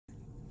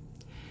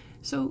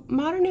So,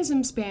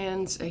 modernism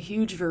spans a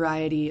huge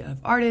variety of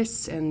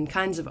artists and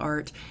kinds of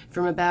art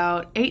from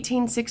about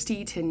 1860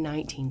 to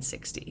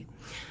 1960.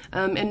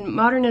 And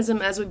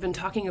modernism, as we've been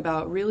talking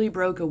about, really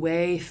broke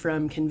away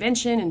from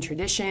convention and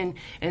tradition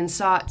and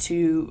sought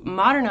to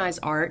modernize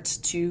art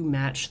to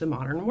match the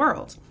modern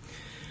world.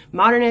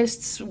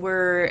 Modernists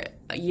were,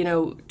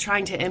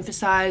 trying to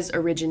emphasize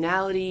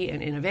originality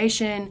and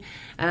innovation,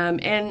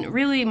 and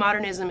really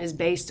modernism is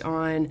based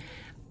on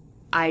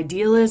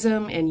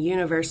idealism and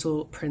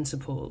universal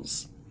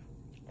principles.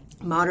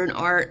 Modern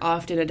art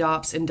often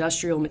adopts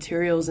industrial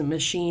materials and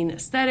machine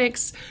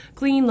aesthetics,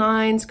 clean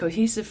lines,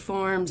 cohesive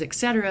forms,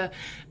 etc.,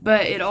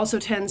 but it also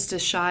tends to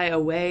shy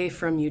away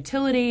from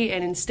utility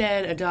and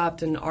instead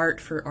adopt an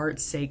art for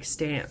art's sake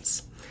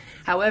stance.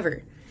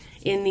 However,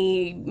 in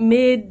the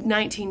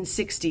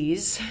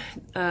mid-1960s,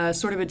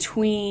 sort of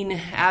between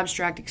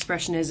abstract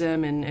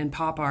expressionism and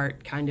pop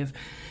art,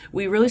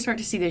 we really start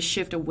to see this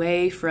shift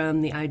away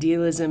from the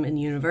idealism and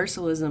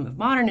universalism of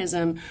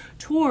modernism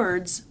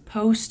towards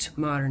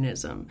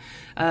postmodernism,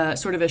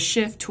 sort of a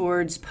shift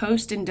towards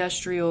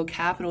post-industrial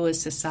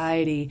capitalist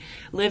society,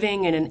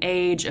 living in an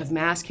age of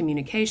mass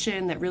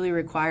communication that really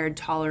required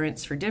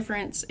tolerance for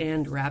difference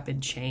and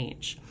rapid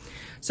change.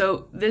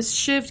 So this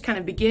shift kind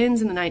of begins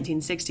in the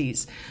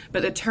 1960s,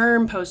 but the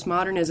term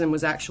postmodernism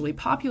was actually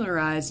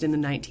popularized in the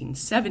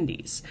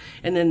 1970s,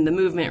 and then the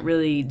movement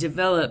really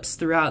develops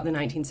throughout the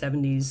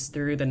 1970s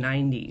through the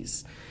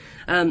 90s.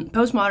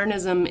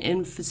 Postmodernism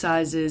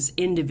emphasizes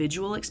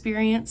individual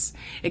experience,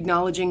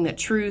 acknowledging that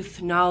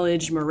truth,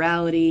 knowledge,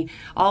 morality,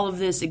 all of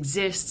this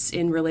exists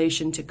in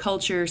relation to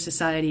culture,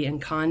 society,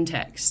 and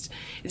context.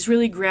 It's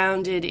really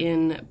grounded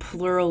in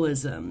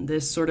pluralism,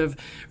 this sort of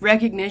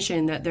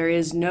recognition that there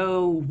is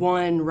no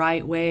one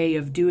right way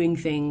of doing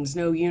things,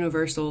 no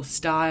universal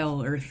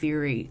style or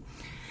theory.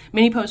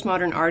 Many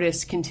postmodern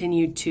artists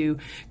continued to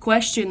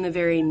question the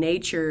very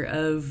nature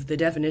of the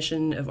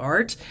definition of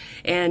art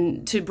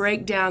and to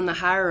break down the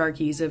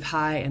hierarchies of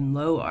high and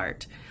low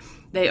art.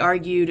 They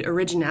argued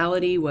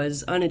originality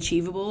was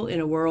unachievable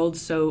in a world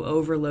so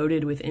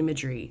overloaded with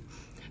imagery.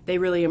 They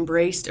really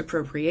embraced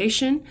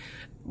appropriation,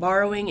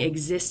 borrowing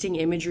existing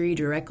imagery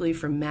directly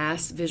from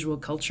mass visual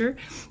culture,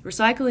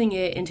 recycling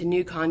it into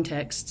new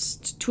contexts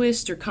to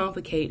twist or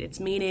complicate its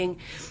meaning,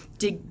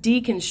 to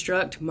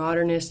deconstruct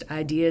modernist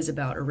ideas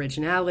about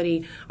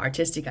originality,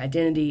 artistic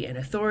identity, and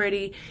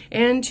authority,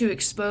 and to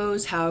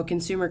expose how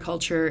consumer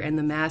culture and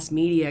the mass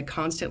media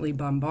constantly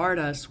bombard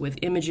us with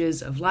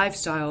images of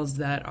lifestyles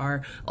that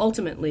are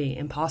ultimately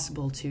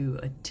impossible to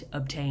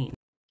obtain.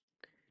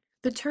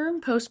 The term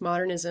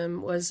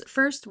postmodernism was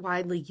first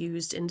widely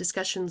used in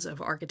discussions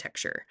of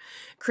architecture.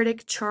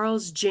 Critic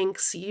Charles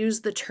Jenks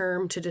used the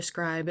term to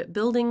describe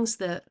buildings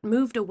that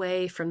moved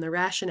away from the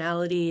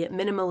rationality,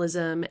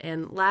 minimalism,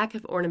 and lack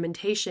of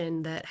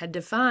ornamentation that had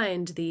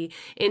defined the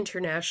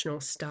international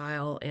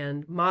style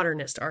and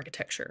modernist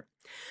architecture.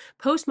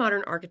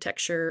 Postmodern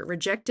architecture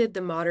rejected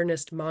the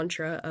modernist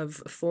mantra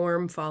of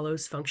form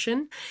follows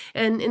function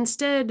and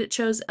instead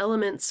chose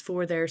elements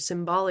for their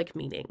symbolic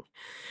meaning.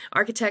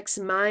 Architects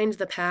mined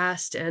the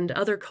past and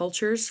other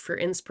cultures for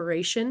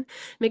inspiration,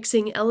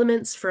 mixing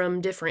elements from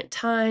different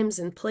times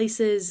and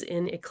places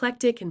in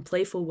eclectic and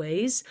playful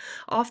ways,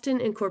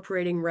 often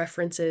incorporating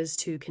references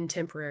to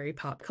contemporary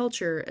pop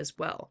culture as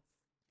well.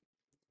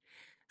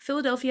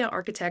 Philadelphia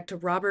architect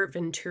Robert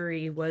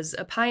Venturi was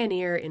a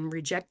pioneer in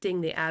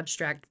rejecting the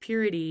abstract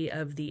purity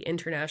of the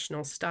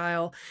international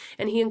style,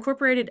 and he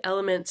incorporated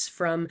elements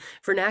from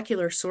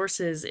vernacular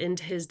sources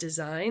into his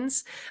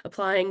designs,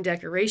 applying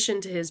decoration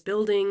to his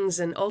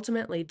buildings and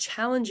ultimately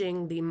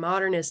challenging the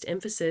modernist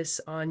emphasis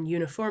on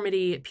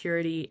uniformity,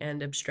 purity,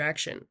 and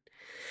abstraction.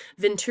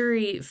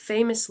 Venturi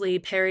famously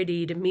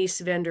parodied Mies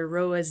van der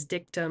Rohe's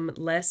dictum,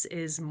 "Less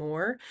is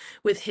more,"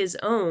 with his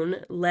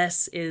own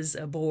 "Less is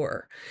a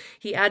bore."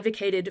 He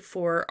advocated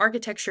for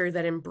architecture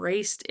that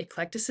embraced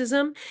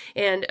eclecticism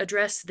and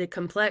addressed the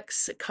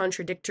complex,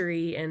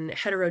 contradictory, and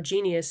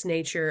heterogeneous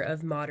nature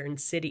of modern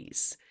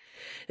cities.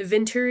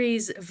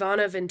 Venturi's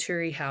Vana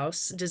Venturi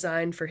house,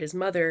 designed for his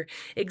mother,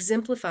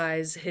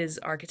 exemplifies his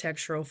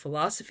architectural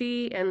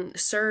philosophy and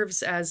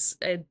serves as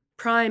a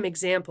prime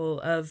example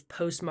of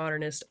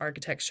postmodernist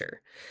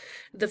architecture.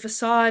 The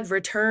facade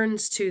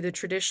returns to the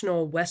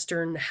traditional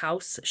Western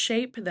house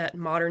shape that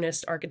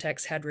modernist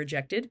architects had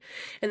rejected,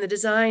 and the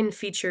design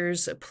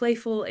features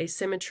playful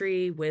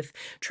asymmetry with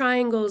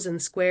triangles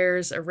and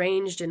squares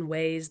arranged in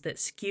ways that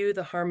skew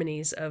the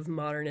harmonies of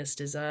modernist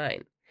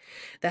design.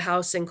 The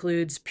house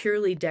includes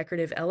purely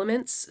decorative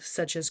elements,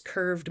 such as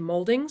curved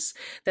moldings,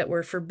 that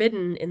were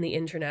forbidden in the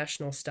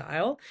international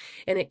style,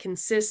 and it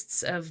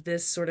consists of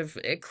this sort of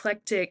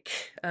eclectic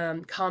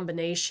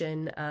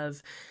combination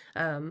of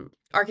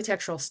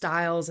architectural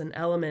styles and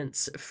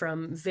elements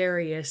from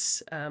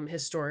various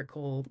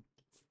historical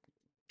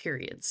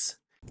periods.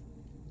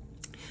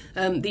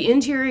 The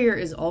interior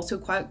is also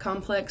quite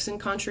complex and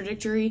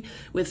contradictory,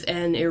 with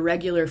an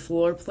irregular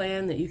floor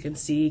plan that you can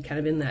see kind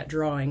of in that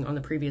drawing on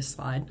the previous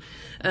slide.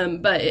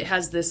 But it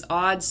has this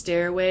odd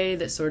stairway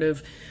that sort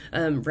of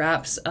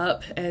wraps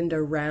up and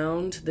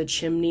around the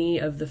chimney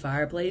of the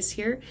fireplace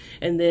here,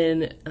 and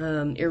then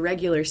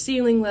irregular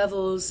ceiling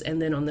levels,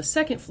 and then on the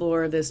second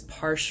floor, this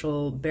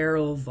partial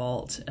barrel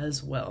vault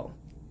as well.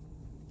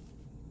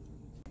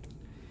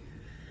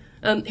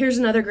 Here's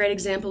another great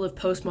example of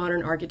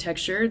postmodern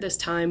architecture, this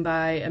time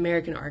by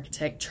American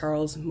architect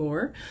Charles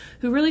Moore,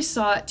 who really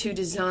sought to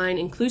design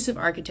inclusive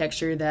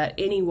architecture that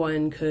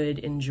anyone could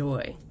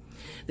enjoy.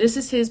 This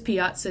is his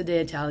Piazza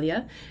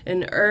d'Italia,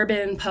 an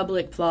urban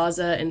public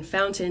plaza and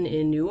fountain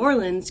in New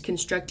Orleans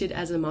constructed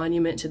as a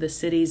monument to the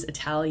city's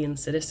Italian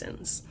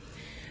citizens.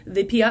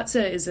 The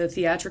piazza is a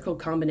theatrical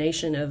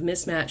combination of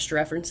mismatched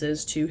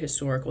references to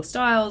historical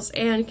styles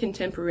and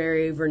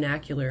contemporary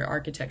vernacular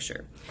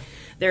architecture.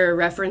 There are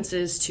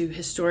references to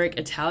historic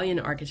Italian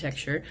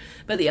architecture,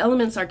 but the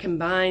elements are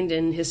combined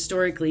in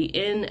historically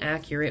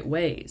inaccurate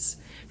ways.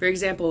 For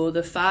example,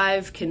 the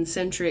 5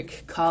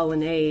 concentric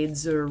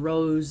colonnades or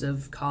rows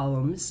of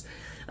columns,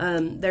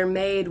 they're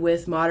made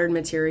with modern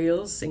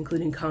materials,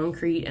 including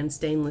concrete and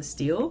stainless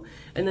steel,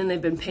 and then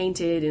they've been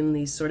painted in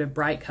these sort of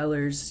bright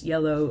colors,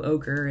 yellow,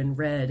 ochre, and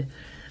red.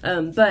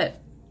 But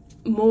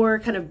Moore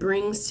kind of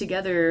brings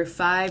together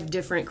 5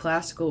 different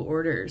classical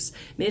orders,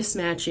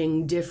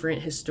 mismatching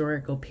different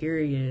historical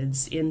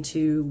periods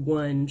into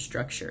one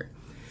structure.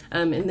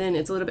 And then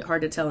it's a little bit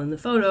hard to tell in the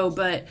photo,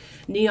 but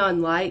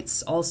neon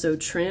lights also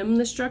trim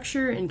the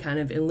structure and kind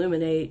of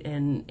illuminate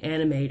and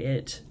animate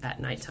it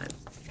at nighttime.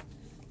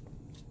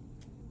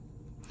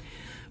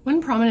 One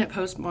prominent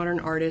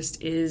postmodern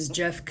artist is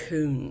Jeff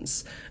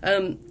Koons.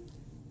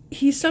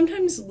 He's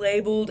sometimes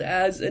labeled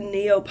as a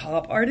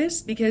neo-pop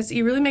artist because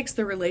he really makes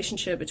the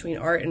relationship between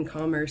art and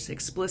commerce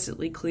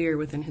explicitly clear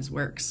within his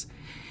works.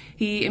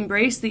 He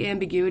embraced the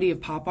ambiguity of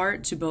pop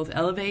art to both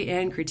elevate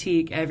and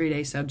critique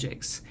everyday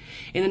subjects.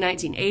 In the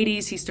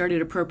 1980s, he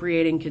started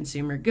appropriating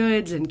consumer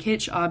goods and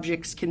kitsch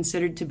objects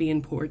considered to be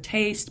in poor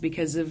taste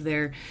because of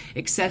their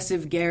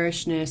excessive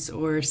garishness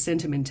or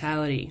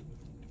sentimentality.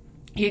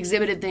 He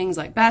exhibited things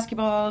like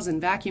basketballs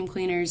and vacuum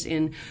cleaners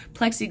in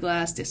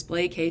plexiglass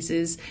display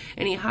cases,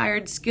 and he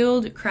hired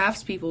skilled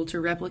craftspeople to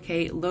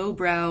replicate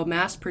lowbrow,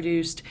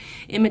 mass-produced,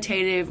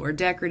 imitative or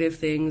decorative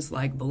things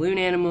like balloon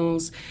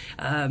animals,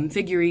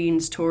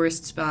 figurines,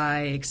 tourist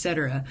spy,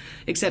 etc.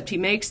 Except he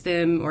makes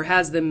them, or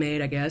has them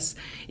made, I guess,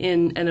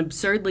 in an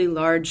absurdly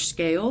large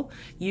scale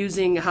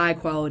using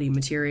high-quality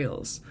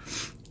materials.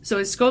 So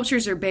his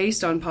sculptures are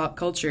based on pop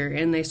culture,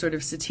 and they sort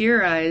of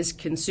satirize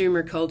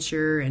consumer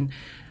culture and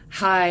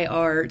high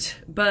art,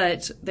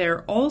 but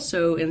they're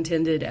also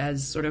intended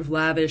as sort of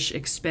lavish,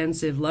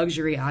 expensive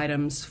luxury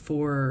items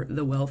for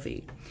the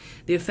wealthy.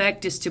 The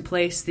effect is to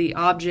place the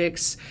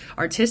object's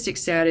artistic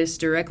status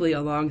directly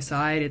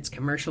alongside its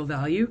commercial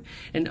value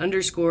and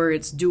underscore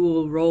its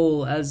dual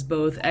role as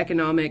both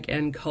economic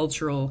and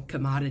cultural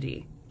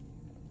commodity.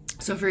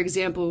 So, for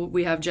example,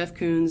 we have Jeff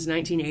Koons'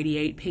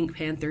 1988 Pink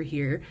Panther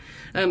here.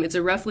 It's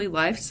a roughly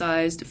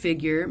life-sized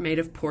figure made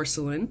of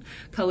porcelain,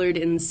 colored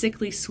in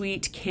sickly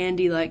sweet,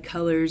 candy-like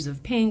colors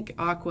of pink,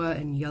 aqua,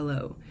 and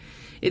yellow.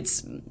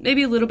 It's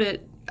maybe a little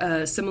bit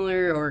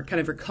similar or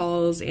kind of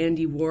recalls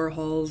Andy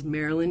Warhol's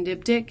Marilyn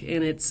Diptych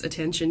in its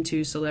attention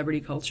to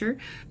celebrity culture,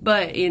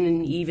 but in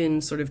an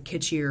even sort of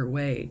kitschier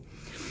way.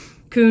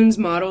 Koons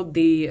modeled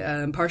the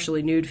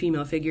partially nude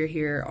female figure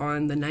here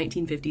on the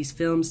 1950s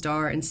film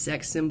star and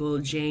sex symbol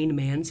Jane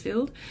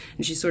Mansfield,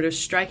 and she's sort of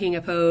striking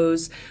a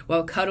pose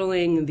while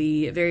cuddling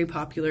the very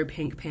popular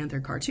Pink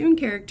Panther cartoon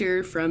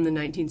character from the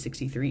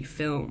 1963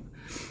 film.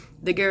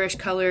 The garish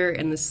color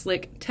and the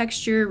slick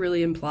texture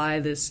really imply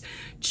this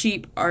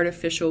cheap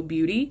artificial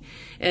beauty,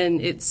 and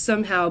it's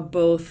somehow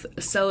both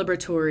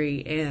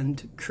celebratory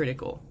and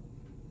critical.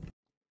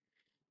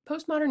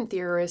 Postmodern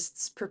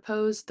theorists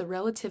propose the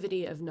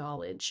relativity of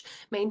knowledge,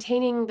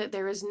 maintaining that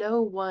there is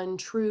no one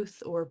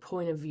truth or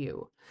point of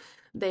view.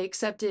 They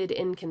accepted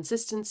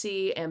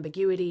inconsistency,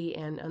 ambiguity,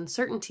 and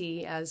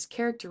uncertainty as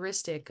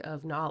characteristic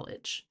of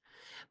knowledge.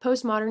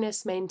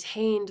 Postmodernists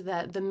maintained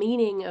that the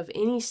meaning of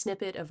any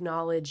snippet of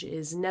knowledge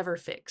is never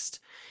fixed.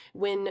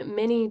 When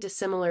many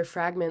dissimilar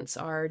fragments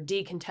are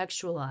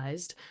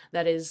decontextualized,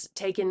 that is,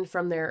 taken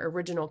from their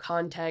original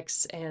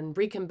contexts and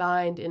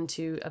recombined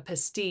into a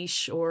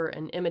pastiche or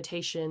an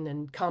imitation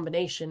and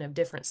combination of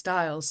different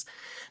styles,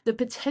 the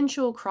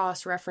potential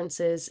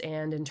cross-references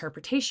and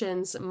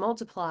interpretations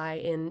multiply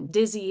in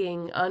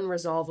dizzying,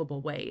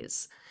 unresolvable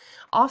ways.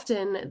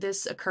 Often,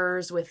 this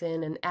occurs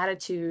within an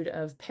attitude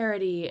of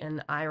parody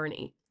and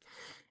irony.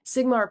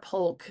 Sigmar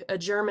Polk, a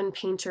German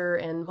painter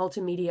and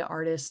multimedia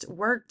artist,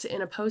 worked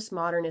in a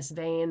postmodernist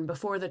vein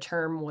before the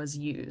term was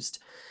used.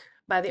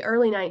 By the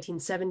early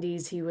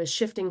 1970s, he was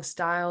shifting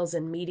styles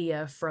and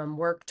media from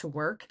work to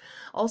work,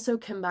 also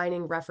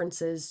combining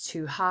references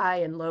to high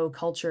and low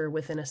culture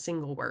within a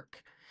single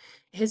work.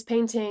 His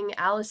painting,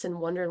 Alice in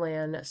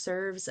Wonderland,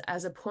 serves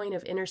as a point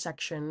of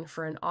intersection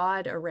for an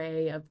odd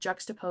array of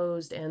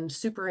juxtaposed and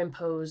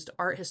superimposed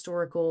art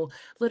historical,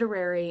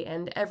 literary,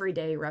 and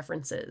everyday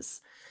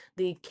references.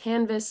 The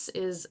canvas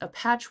is a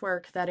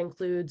patchwork that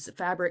includes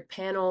fabric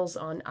panels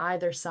on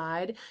either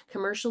side,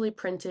 commercially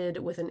printed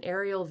with an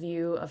aerial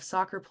view of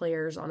soccer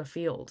players on a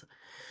field.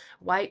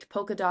 White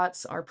polka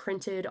dots are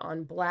printed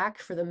on black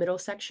for the middle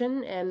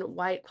section, and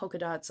white polka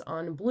dots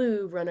on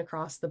blue run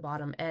across the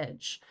bottom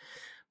edge.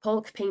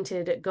 Polk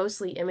painted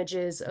ghostly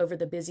images over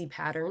the busy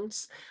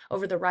patterns.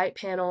 Over the right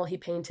panel, he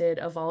painted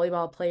a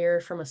volleyball player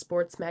from a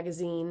sports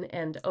magazine,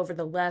 and over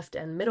the left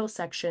and middle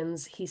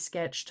sections, he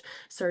sketched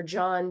Sir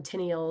John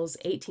Tenniel's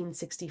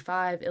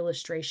 1865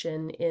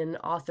 illustration in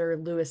author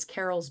Lewis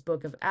Carroll's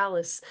book of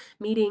Alice,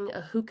 meeting a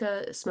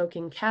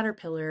hookah-smoking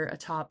caterpillar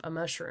atop a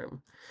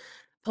mushroom.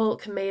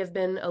 Polk may have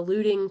been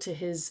alluding to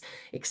his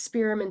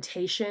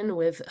experimentation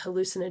with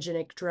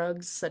hallucinogenic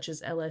drugs such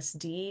as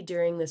LSD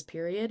during this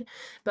period,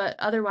 but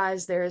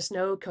otherwise there is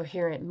no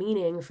coherent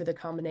meaning for the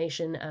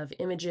combination of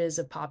images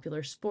of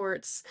popular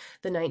sports,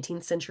 the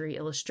 19th century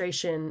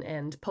illustration,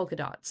 and polka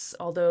dots,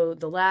 although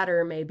the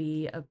latter may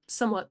be a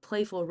somewhat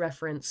playful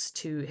reference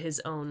to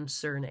his own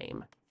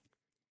surname.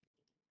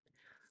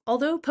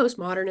 Although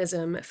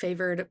postmodernism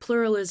favored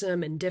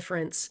pluralism and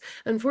difference,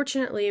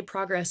 unfortunately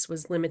progress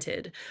was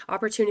limited,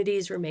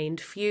 opportunities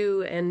remained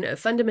few, and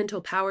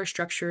fundamental power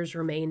structures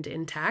remained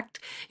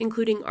intact,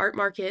 including art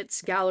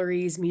markets,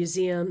 galleries,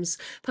 museums,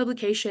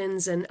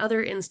 publications, and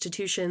other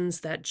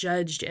institutions that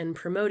judged and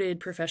promoted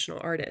professional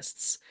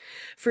artists.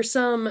 For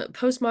some,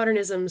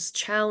 postmodernism's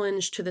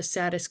challenge to the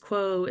status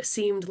quo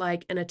seemed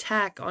like an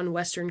attack on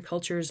Western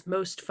culture's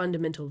most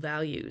fundamental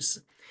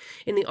values.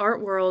 In the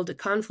art world,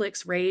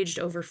 conflicts raged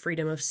over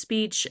freedom of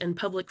speech and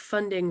public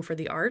funding for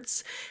the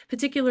arts,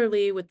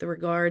 particularly with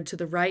regard to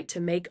the right to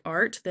make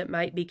art that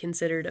might be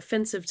considered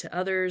offensive to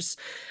others,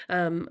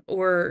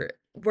 or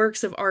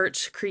works of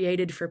art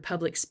created for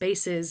public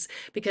spaces,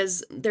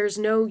 because there's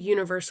no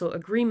universal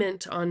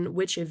agreement on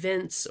which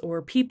events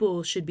or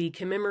people should be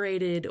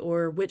commemorated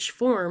or which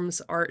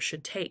forms art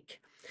should take.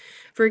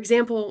 For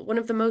example, one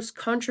of the most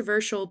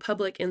controversial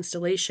public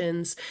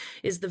installations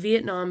is the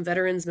Vietnam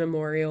Veterans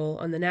Memorial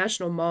on the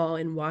National Mall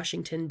in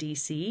Washington,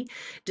 D.C.,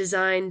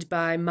 designed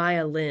by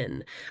Maya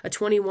Lin, a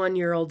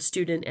 21-year-old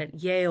student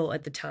at Yale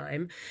at the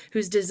time,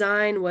 whose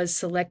design was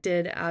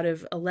selected out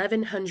of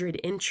 1,100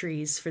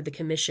 entries for the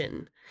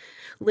commission.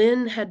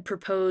 Lin had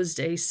proposed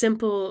a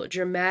simple,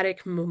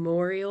 dramatic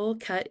memorial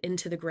cut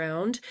into the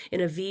ground in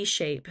a V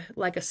shape,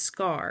 like a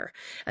scar,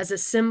 as a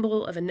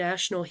symbol of a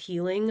national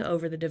healing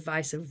over the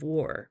divisive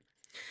war.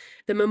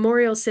 The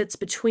memorial sits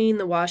between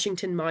the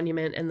Washington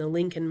Monument and the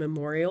Lincoln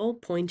Memorial,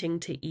 pointing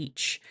to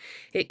each.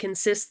 It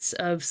consists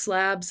of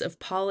slabs of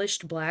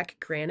polished black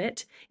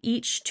granite,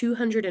 each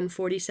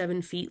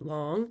 247 feet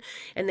long,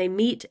 and they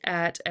meet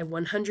at a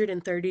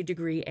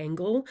 130-degree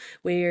angle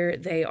where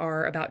they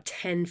are about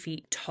 10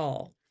 feet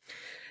tall.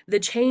 The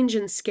change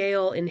in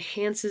scale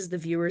enhances the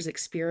viewer's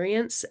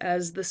experience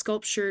as the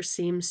sculpture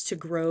seems to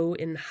grow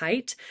in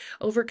height,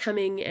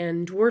 overcoming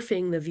and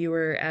dwarfing the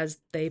viewer as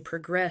they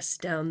progress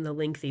down the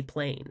lengthy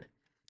plane.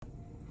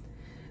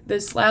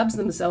 The slabs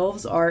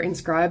themselves are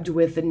inscribed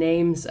with the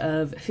names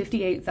of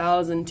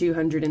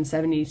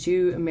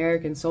 58,272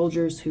 American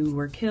soldiers who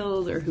were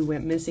killed or who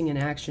went missing in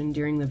action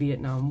during the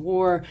Vietnam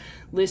War,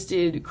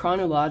 listed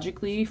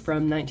chronologically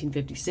from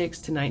 1956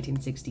 to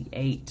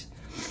 1968.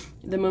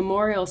 The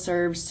memorial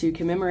serves to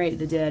commemorate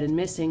the dead and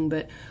missing,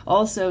 but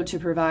also to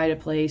provide a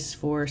place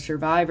for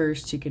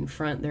survivors to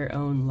confront their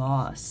own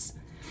loss.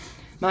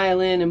 Maya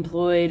Lin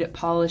employed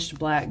polished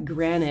black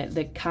granite,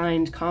 the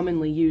kind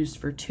commonly used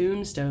for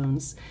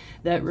tombstones,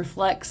 that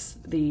reflects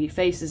the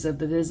faces of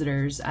the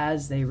visitors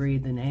as they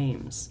read the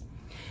names.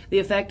 The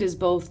effect is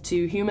both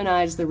to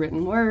humanize the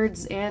written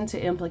words and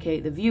to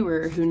implicate the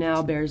viewer who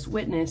now bears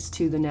witness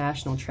to the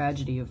national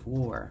tragedy of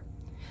war.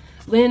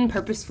 Lin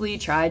purposefully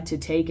tried to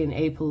take an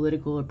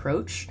apolitical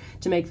approach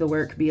to make the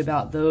work be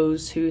about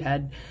those who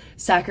had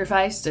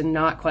sacrificed and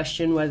not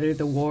question whether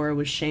the war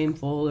was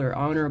shameful or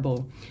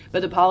honorable,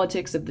 but the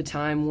politics of the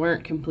time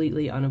weren't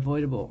completely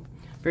unavoidable.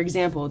 For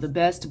example, the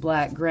best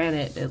black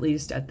granite, at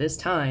least at this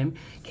time,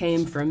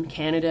 came from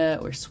Canada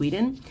or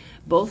Sweden,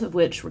 both of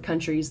which were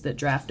countries that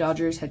draft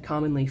dodgers had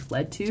commonly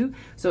fled to,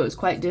 so it was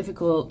quite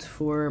difficult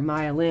for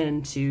Maya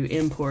Lin to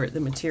import the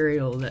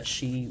material that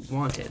she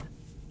wanted.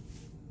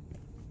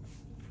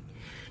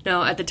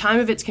 Now, at the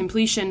time of its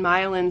completion,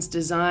 Maya Lin's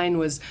design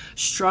was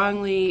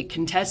strongly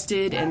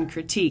contested and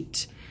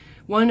critiqued.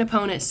 One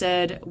opponent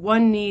said,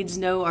 "One needs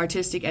no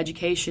artistic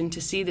education to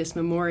see this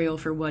memorial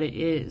for what it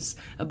is,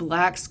 a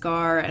black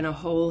scar and a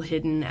hole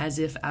hidden as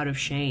if out of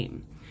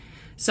shame."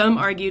 Some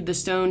argued the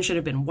stone should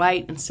have been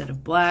white instead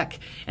of black,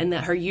 and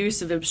that her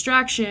use of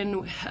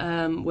abstraction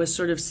was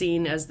sort of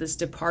seen as this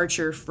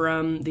departure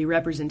from the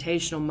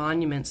representational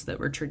monuments that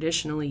were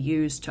traditionally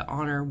used to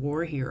honor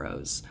war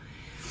heroes.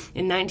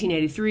 In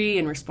 1983,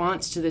 in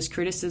response to this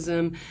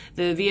criticism,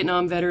 the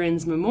Vietnam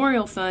Veterans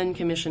Memorial Fund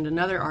commissioned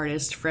another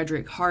artist,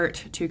 Frederick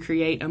Hart, to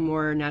create a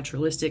more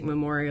naturalistic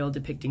memorial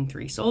depicting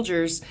three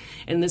soldiers,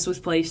 and this was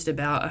placed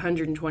about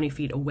 120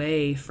 feet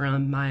away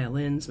from Maya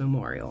Lin's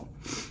memorial.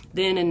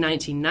 Then in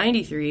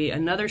 1993,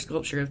 another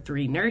sculpture of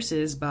three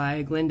nurses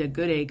by Glenda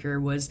Goodacre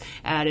was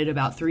added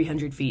about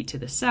 300 feet to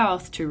the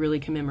south to really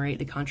commemorate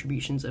the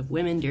contributions of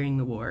women during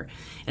the war.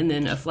 And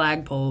then a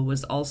flagpole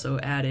was also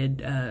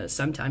added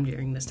sometime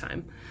during this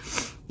time.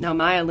 Now,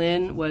 Maya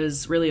Lin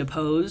was really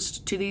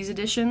opposed to these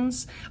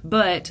additions,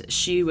 but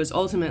she was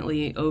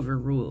ultimately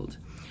overruled.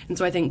 And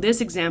so I think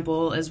this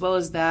example, as well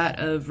as that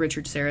of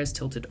Richard Serra's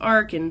Tilted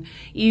Arc and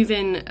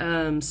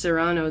even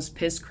Serrano's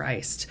Piss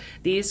Christ,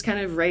 these kind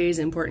of raise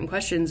important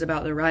questions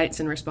about the rights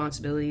and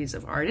responsibilities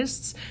of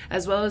artists,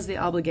 as well as the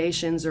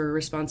obligations or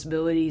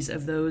responsibilities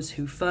of those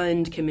who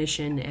fund,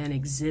 commission, and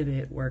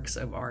exhibit works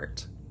of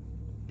art.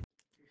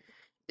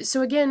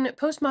 So again,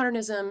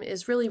 postmodernism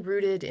is really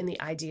rooted in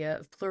the idea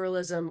of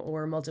pluralism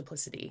or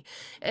multiplicity,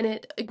 and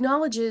it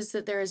acknowledges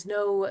that there is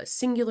no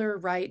singular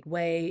right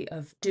way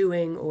of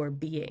doing or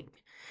being.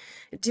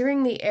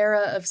 During the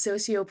era of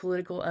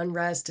socio-political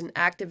unrest and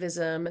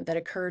activism that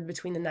occurred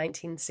between the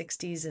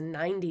 1960s and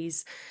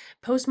 90s,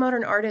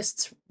 postmodern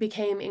artists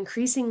became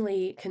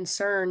increasingly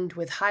concerned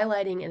with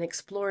highlighting and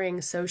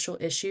exploring social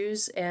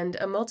issues and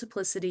a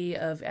multiplicity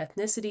of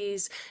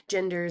ethnicities,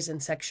 genders, and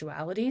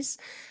sexualities.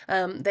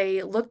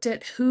 They looked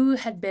at who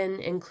had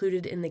been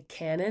included in the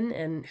canon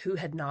and who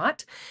had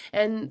not,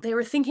 and they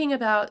were thinking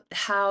about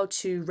how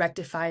to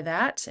rectify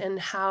that and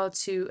how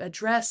to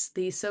address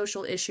the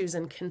social issues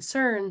and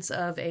concerns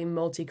of a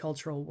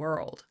multicultural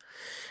world.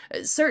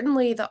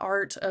 Certainly, the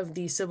art of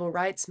the civil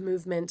rights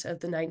movement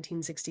of the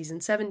 1960s and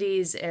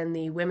 70s and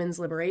the women's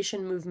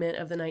liberation movement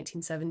of the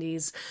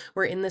 1970s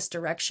were in this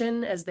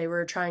direction as they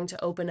were trying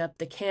to open up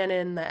the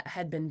canon that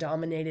had been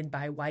dominated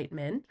by white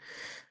men.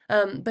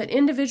 But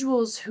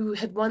individuals who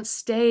had once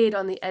stayed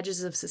on the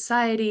edges of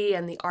society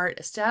and the art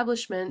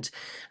establishment,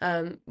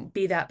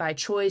 be that by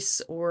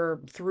choice or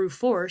through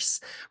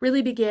force,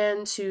 really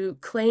began to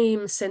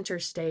claim center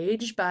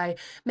stage by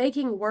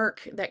making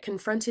work that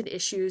confronted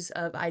issues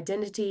of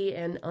identity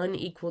and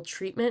unequal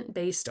treatment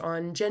based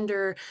on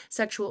gender,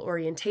 sexual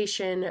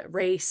orientation,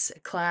 race,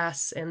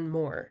 class, and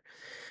more.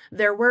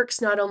 Their works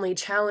not only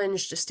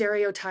challenged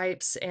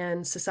stereotypes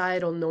and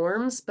societal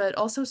norms, but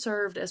also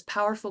served as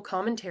powerful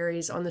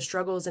commentaries on the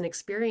struggles and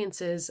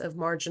experiences of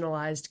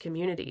marginalized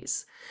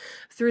communities.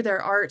 Through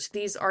their art,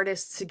 these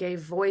artists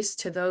gave voice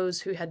to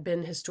those who had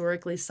been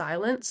historically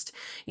silenced,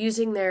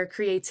 using their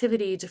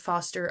creativity to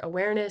foster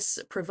awareness,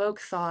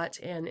 provoke thought,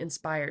 and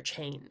inspire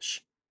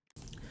change.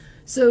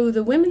 So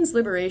the women's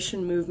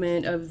liberation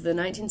movement of the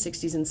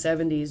 1960s and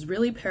 70s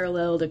really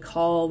paralleled a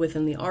call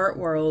within the art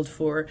world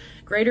for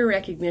greater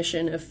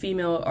recognition of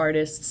female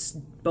artists,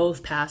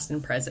 both past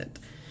and present.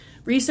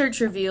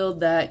 Research revealed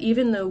that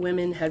even though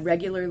women had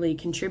regularly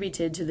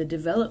contributed to the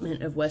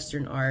development of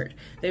Western art,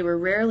 they were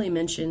rarely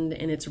mentioned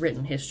in its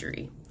written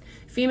history.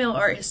 Female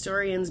art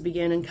historians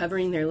began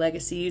uncovering their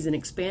legacies and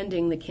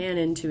expanding the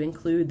canon to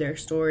include their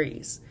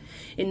stories.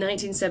 In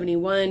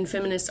 1971,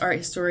 feminist art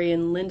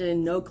historian Linda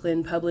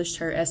Noklin published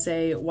her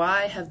essay,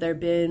 "Why Have There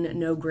Been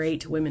No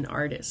Great Women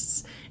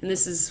Artists?" And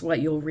this is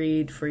what you'll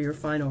read for your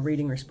final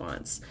reading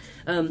response.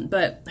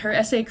 But her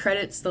essay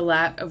credits the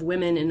lack of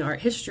women in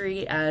art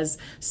history as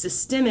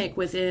systemic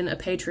within a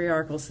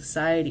patriarchal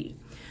society.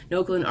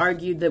 Noklin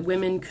argued that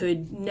women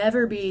could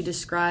never be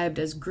described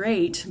as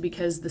great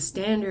because the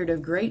standard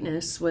of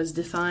greatness was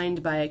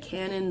defined by a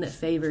canon that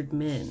favored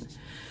men.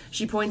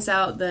 She points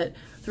out that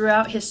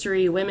throughout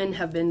history, women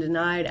have been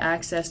denied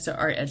access to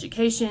art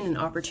education and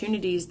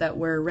opportunities that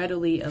were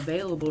readily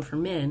available for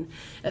men,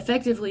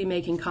 effectively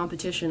making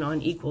competition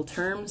on equal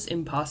terms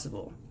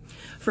impossible.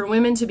 For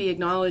women to be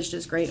acknowledged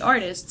as great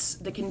artists,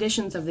 the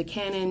conditions of the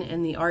canon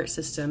and the art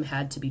system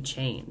had to be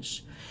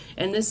changed.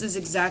 And this is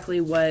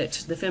exactly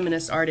what the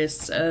feminist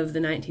artists of the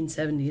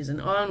 1970s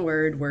and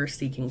onward were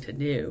seeking to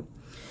do.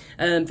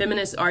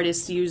 Feminist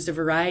artists used a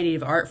variety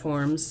of art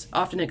forms,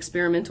 often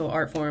experimental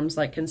art forms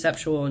like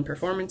conceptual and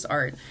performance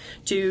art,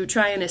 to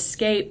try and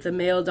escape the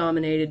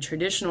male-dominated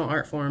traditional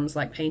art forms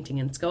like painting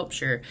and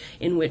sculpture,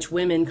 in which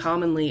women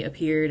commonly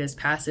appeared as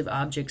passive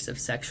objects of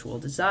sexual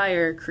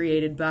desire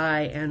created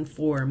by and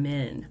for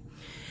men.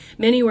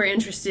 Many were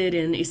interested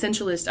in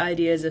essentialist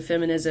ideas of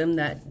feminism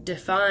that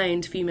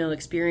defined female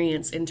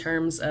experience in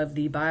terms of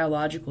the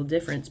biological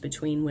difference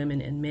between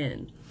women and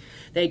men.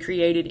 They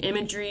created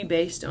imagery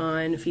based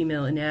on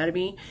female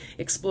anatomy,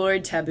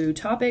 explored taboo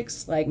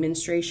topics like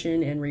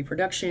menstruation and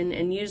reproduction,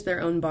 and used their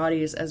own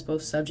bodies as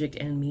both subject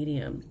and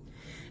medium.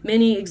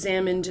 Many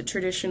examined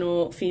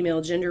traditional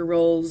female gender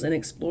roles and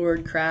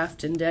explored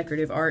craft and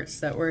decorative arts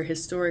that were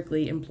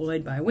historically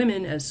employed by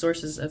women as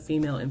sources of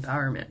female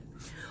empowerment.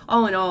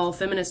 All in all,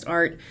 feminist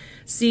art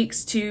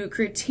seeks to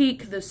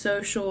critique the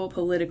social,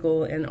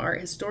 political, and art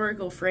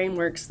historical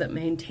frameworks that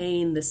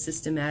maintain the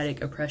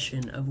systematic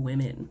oppression of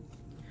women.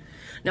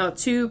 Now,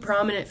 two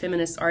prominent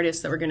feminist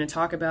artists that we're going to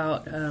talk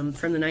about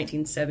from the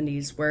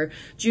 1970s were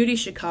Judy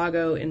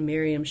Chicago and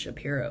Miriam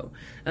Shapiro.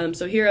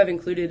 So here I've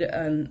included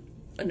an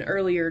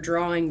earlier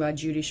drawing by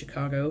Judy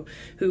Chicago,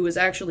 who was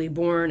actually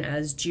born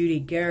as Judy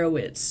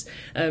Garowitz,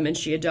 and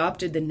she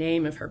adopted the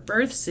name of her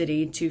birth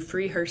city to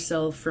free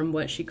herself from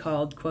what she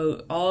called,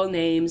 quote, all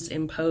names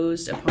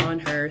imposed upon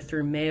her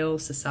through male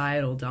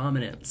societal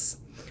dominance.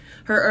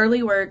 Her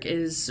early work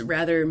is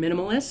rather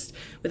minimalist,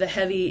 with a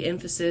heavy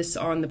emphasis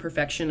on the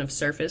perfection of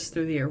surface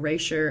through the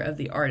erasure of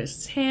the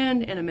artist's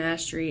hand and a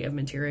mastery of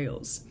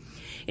materials.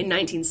 In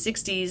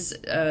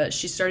 1960s,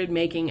 she started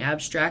making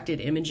abstracted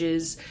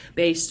images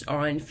based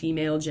on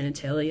female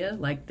genitalia,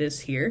 like this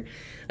here,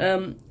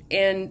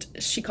 and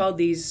she called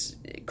these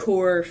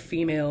core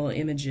female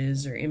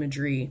images or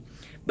imagery.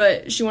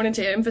 But she wanted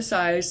to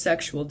emphasize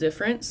sexual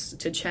difference,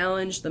 to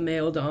challenge the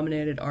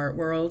male-dominated art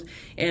world,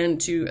 and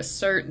to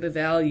assert the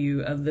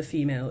value of the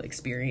female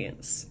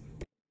experience.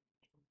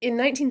 In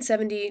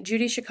 1970,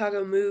 Judy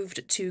Chicago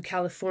moved to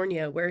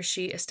California, where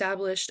she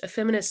established a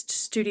feminist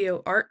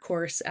studio art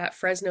course at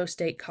Fresno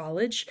State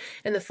College,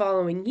 and the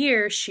following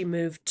year she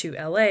moved to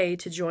LA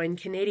to join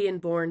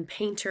Canadian-born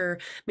painter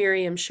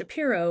Miriam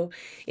Shapiro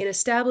in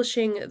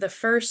establishing the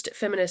first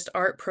feminist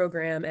art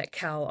program at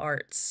Cal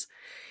Arts.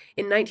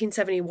 In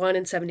 1971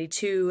 and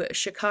 72,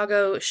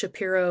 Chicago,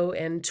 Shapiro,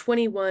 and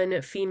 21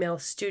 female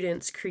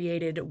students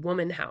created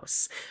Woman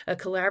House, a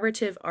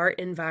collaborative art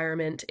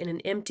environment in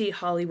an empty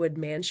Hollywood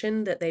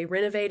mansion that they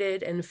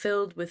renovated and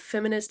filled with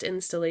feminist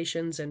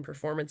installations and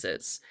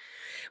performances.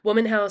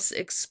 Woman House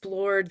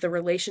explored the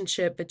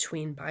relationship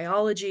between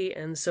biology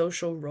and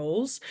social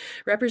roles,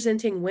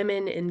 representing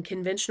women in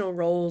conventional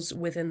roles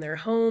within their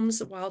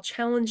homes while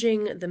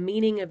challenging the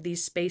meaning of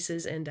these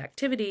spaces and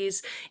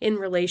activities in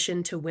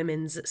relation to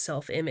women's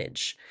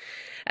self-image.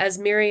 As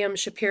Miriam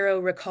Shapiro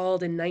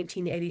recalled in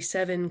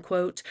 1987,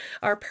 quote,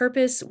 our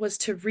purpose was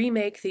to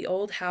remake the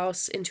old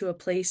house into a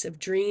place of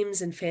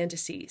dreams and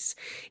fantasies.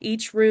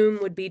 Each room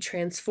would be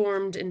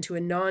transformed into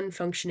a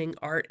non-functioning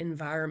art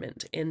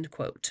environment, end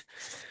quote.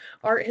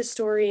 Art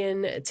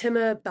historian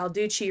Tima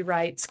Balducci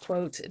writes,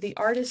 quote, the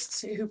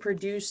artists who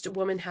produced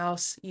Woman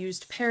House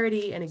used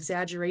parody and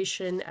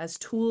exaggeration as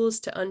tools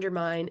to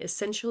undermine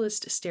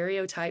essentialist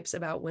stereotypes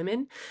about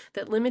women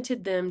that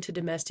limited them to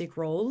domestic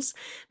roles,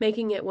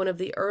 making it one of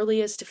the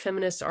earliest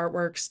feminist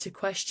artworks to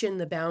question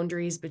the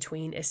boundaries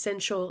between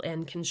essential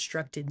and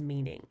constructed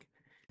meaning.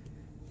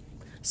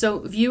 So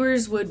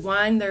viewers would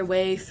wind their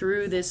way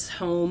through this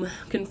home,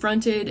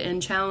 confronted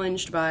and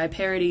challenged by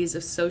parodies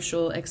of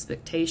social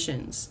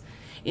expectations.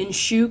 In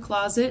Shoe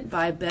Closet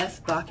by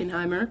Beth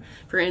Bockenheimer,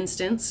 for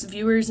instance,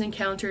 viewers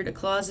encountered a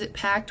closet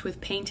packed with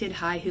painted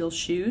high-heel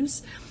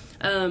shoes,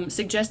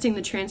 suggesting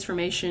the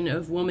transformation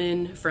of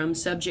woman from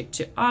subject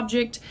to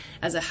object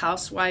as a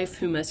housewife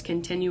who must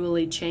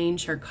continually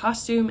change her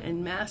costume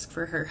and mask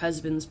for her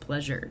husband's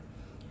pleasure.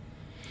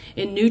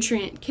 In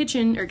Nurturant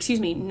Kitchen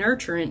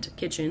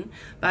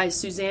by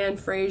Suzanne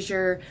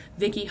Fraser,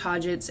 Vicki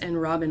Hodgetts,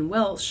 and Robin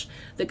Welsh,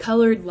 the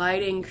colored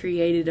lighting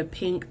created a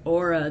pink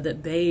aura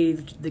that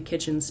bathed the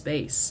kitchen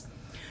space.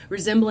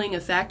 Resembling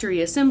a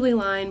factory assembly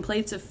line,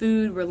 plates of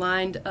food were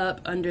lined up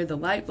under the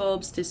light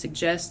bulbs to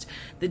suggest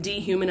the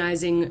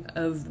dehumanizing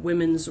of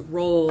women's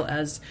role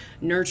as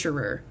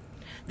nurturer.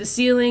 The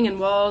ceiling and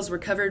walls were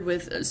covered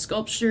with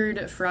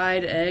sculptured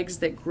fried eggs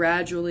that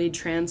gradually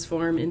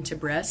transform into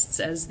breasts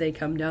as they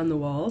come down the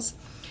walls.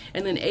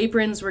 And then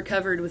aprons were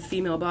covered with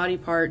female body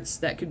parts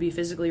that could be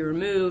physically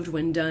removed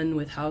when done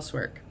with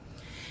housework,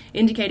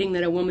 indicating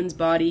that a woman's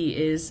body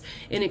is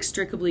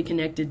inextricably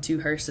connected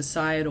to her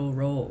societal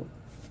role.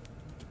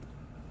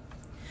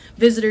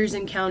 Visitors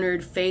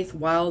encountered Faith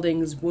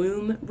Wilding's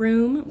Womb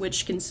Room,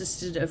 which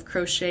consisted of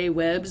crochet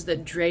webs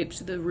that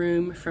draped the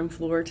room from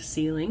floor to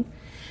ceiling.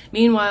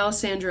 Meanwhile,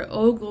 Sandra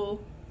Orgel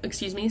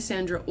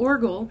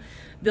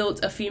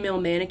built a female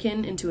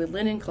mannequin into a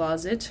linen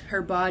closet,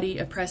 her body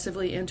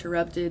oppressively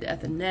interrupted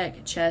at the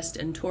neck, chest,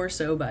 and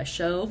torso by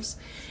shelves.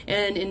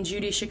 And in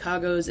Judy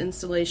Chicago's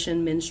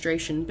installation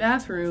Menstruation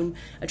Bathroom,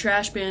 a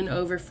trash bin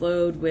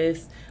overflowed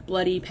with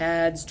bloody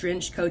pads,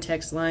 drenched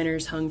Kotex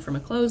liners hung from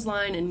a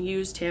clothesline, and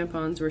used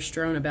tampons were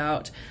strewn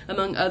about,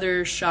 among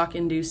other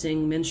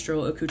shock-inducing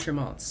menstrual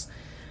accoutrements.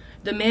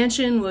 The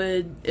mansion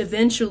would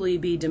eventually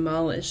be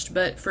demolished,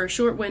 but for a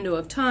short window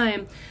of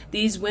time,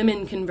 these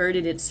women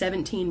converted its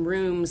 17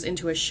 rooms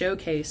into a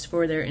showcase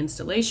for their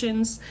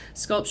installations,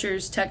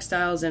 sculptures,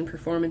 textiles, and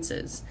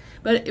performances.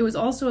 But it was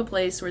also a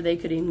place where they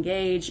could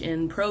engage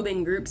in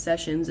probing group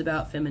sessions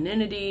about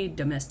femininity,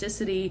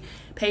 domesticity,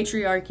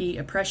 patriarchy,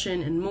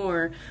 oppression, and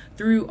more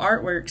through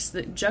artworks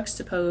that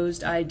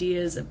juxtaposed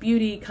ideas of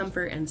beauty,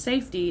 comfort, and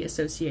safety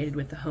associated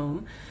with the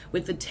home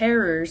with the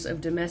terrors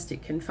of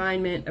domestic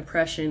confinement,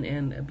 oppression,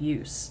 and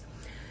abuse.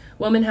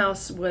 Woman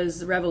House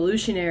was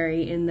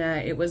revolutionary in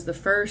that it was the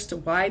first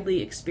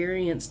widely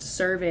experienced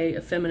survey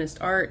of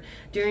feminist art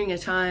during a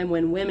time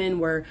when women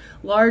were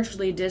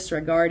largely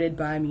disregarded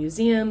by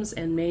museums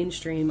and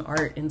mainstream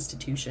art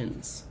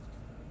institutions.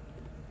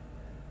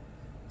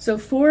 So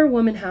for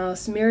Woman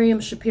House, Miriam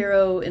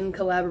Shapiro, in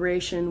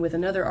collaboration with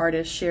another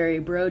artist, Sherry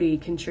Brody,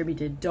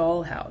 contributed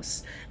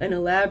Dollhouse, an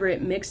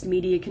elaborate mixed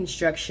media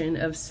construction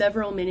of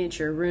several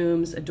miniature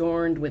rooms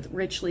adorned with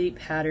richly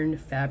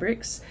patterned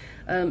fabrics,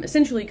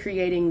 essentially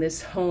creating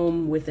this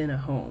home within a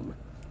home.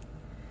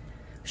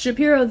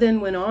 Shapiro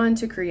then went on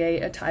to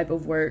create a type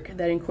of work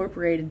that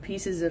incorporated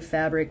pieces of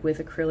fabric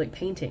with acrylic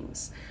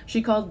paintings.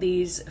 She called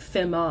these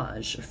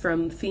femage,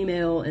 from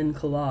female in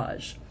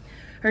collage.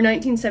 Her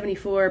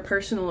 1974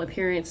 Personal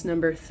Appearance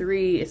number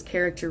 3 is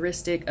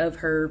characteristic of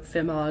her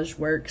femage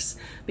works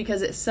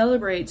because it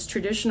celebrates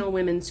traditional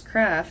women's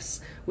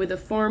crafts with a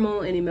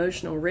formal and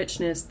emotional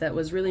richness that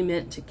was really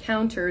meant to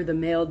counter the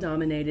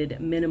male-dominated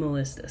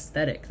minimalist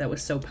aesthetic that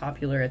was so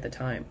popular at the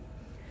time.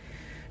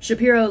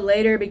 Shapiro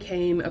later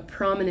became a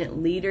prominent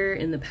leader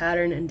in the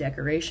pattern and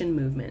decoration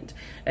movement,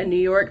 a New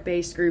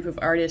York-based group of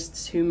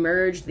artists who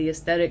merged the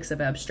aesthetics of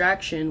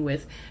abstraction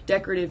with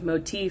decorative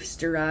motifs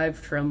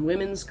derived from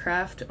women's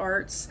craft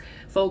arts,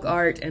 folk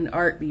art, and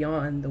art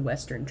beyond the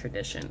Western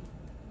tradition.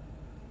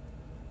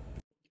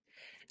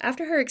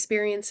 After her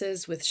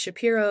experiences with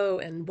Shapiro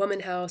and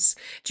Woman House,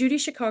 Judy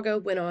Chicago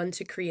went on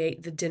to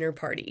create The Dinner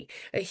Party,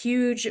 a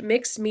huge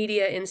mixed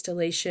media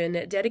installation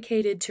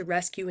dedicated to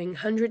rescuing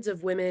hundreds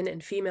of women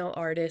and female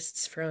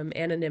artists from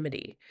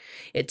anonymity.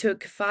 It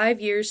took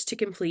 5 years to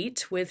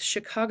complete, with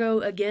Chicago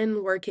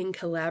again working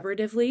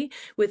collaboratively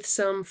with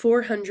some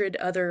 400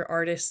 other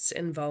artists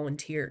and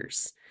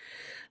volunteers.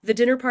 The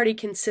dinner party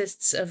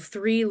consists of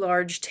 3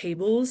 large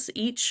tables,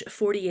 each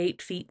 48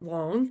 feet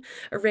long,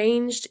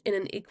 arranged in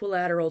an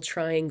equilateral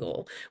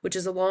triangle, which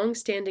is a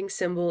long-standing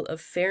symbol of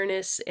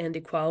fairness and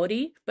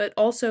equality, but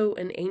also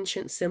an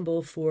ancient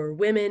symbol for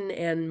women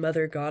and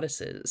mother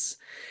goddesses.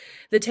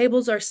 The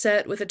tables are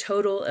set with a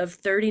total of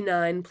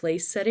 39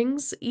 place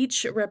settings,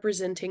 each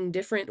representing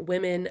different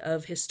women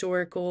of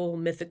historical,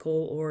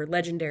 mythical, or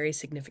legendary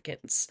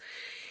significance.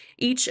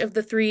 Each of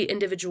the 3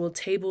 individual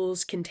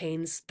tables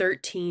contains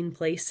 13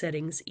 place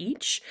settings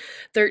each,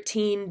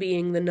 13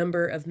 being the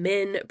number of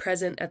men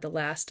present at the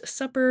Last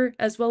Supper,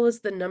 as well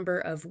as the number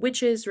of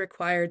witches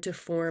required to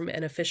form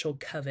an official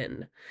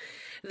coven.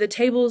 The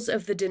tables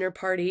of the dinner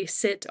party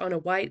sit on a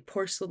white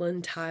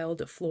porcelain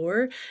tiled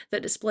floor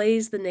that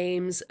displays the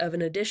names of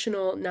an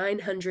additional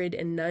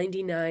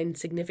 999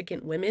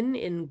 significant women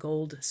in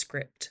gold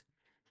script.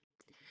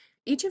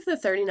 Each of the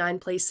 39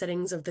 place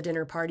settings of the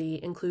dinner party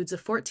includes a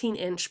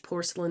 14-inch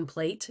porcelain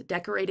plate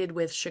decorated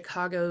with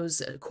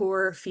Chicago's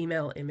core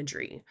female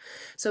imagery.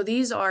 So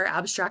these are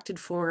abstracted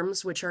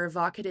forms which are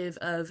evocative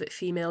of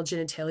female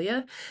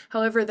genitalia.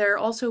 However, they're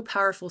also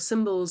powerful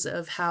symbols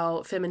of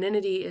how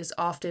femininity is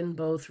often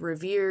both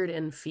revered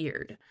and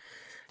feared.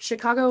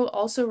 Chicago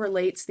also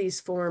relates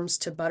these forms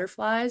to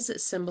butterflies,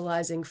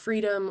 symbolizing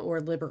freedom or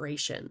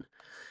liberation.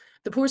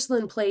 The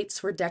porcelain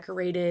plates were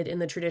decorated in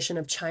the tradition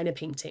of China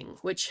painting,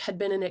 which had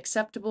been an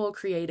acceptable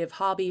creative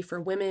hobby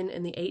for women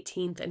in the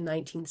 18th and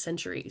 19th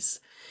centuries.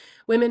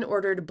 Women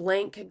ordered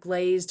blank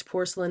glazed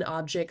porcelain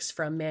objects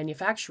from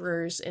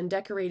manufacturers and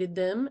decorated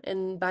them,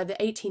 and by the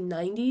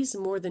 1890s,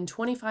 more than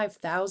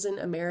 25,000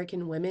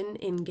 American women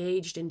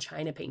engaged in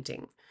China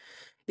painting.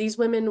 These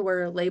women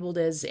were labeled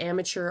as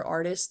amateur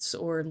artists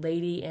or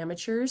lady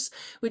amateurs,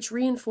 which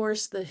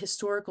reinforced the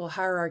historical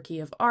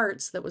hierarchy of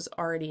arts that was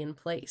already in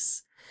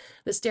place.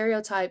 The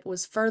stereotype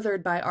was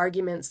furthered by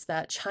arguments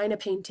that China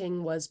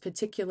painting was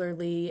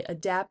particularly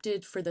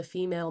adapted for the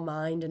female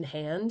mind and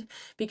hand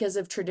because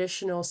of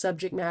traditional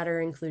subject matter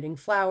including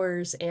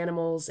flowers,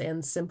 animals,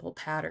 and simple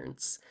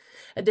patterns.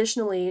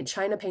 Additionally,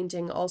 China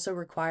painting also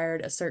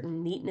required a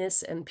certain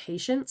neatness and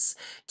patience,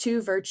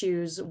 2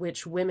 virtues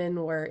which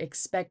women were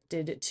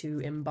expected to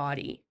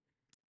embody.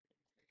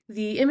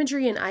 The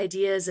imagery and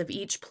ideas of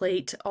each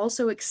plate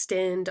also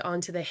extend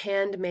onto the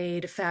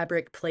handmade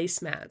fabric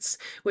placemats,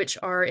 which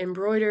are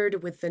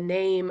embroidered with the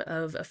name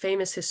of a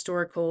famous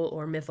historical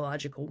or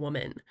mythological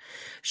woman.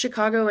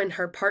 Chicago and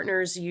her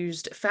partners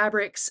used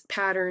fabrics,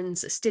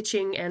 patterns,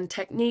 stitching, and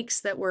techniques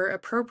that were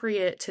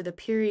appropriate to the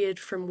period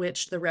from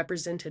which the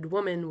represented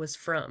woman was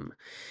from.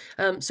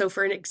 So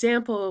for an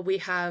example, we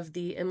have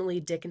the Emily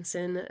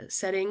Dickinson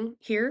setting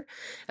here.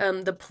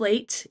 The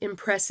plate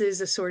impresses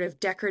a sort of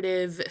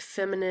decorative,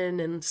 feminine,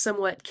 and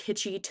somewhat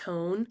kitschy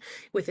tone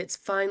with its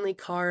finely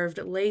carved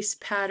lace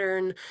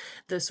pattern,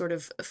 the sort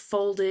of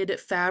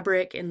folded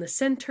fabric in the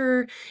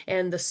center,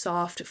 and the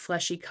soft,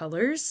 fleshy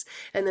colors.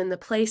 And then the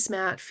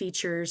placemat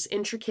features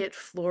intricate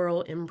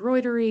floral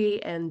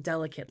embroidery and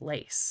delicate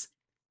lace.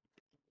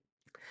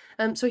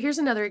 So here's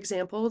another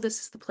example.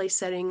 This is the place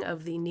setting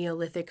of the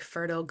Neolithic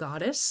fertile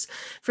goddess.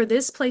 For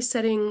this place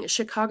setting,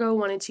 Chicago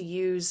wanted to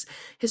use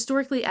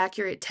historically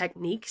accurate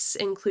techniques,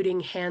 including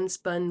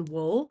hand-spun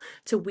wool,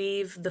 to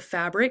weave the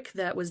fabric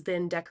that was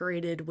then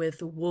decorated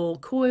with wool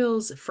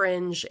coils,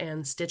 fringe,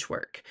 and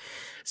stitchwork.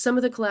 Some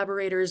of the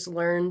collaborators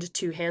learned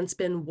to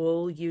hand-spin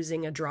wool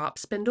using a drop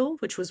spindle,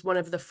 which was one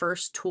of the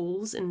first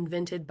tools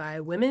invented by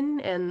women,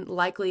 and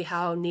likely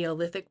how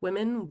Neolithic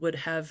women would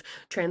have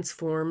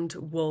transformed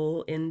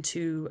wool into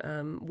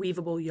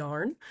weavable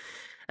yarn.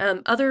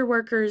 Other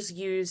workers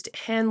used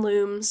hand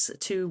looms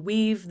to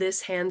weave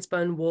this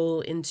hand-spun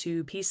wool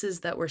into pieces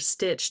that were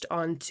stitched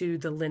onto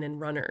the linen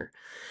runner.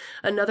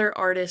 Another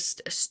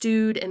artist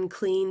stewed and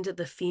cleaned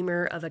the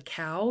femur of a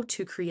cow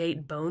to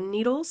create bone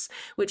needles,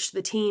 which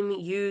the team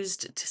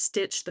used to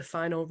stitch the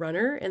final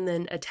runner and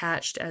then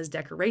attached as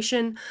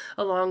decoration,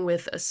 along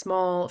with a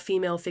small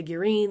female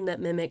figurine that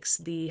mimics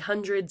the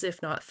hundreds,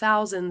 if not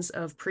thousands,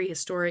 of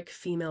prehistoric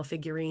female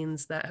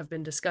figurines that have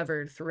been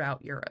discovered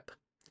throughout Europe.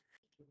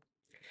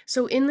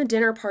 So in the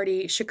dinner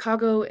party,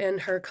 Chicago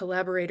and her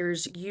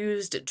collaborators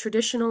used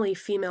traditionally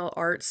female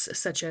arts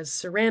such as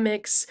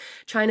ceramics,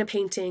 china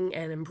painting,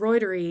 and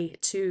embroidery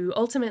to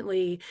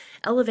ultimately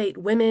elevate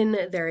women,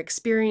 their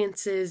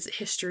experiences,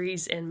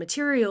 histories, and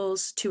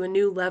materials to a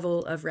new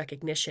level of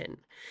recognition.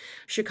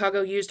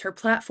 Chicago used her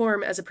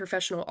platform as a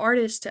professional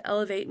artist to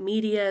elevate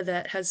media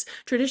that has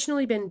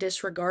traditionally been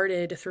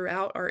disregarded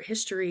throughout art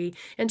history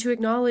and to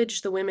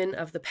acknowledge the women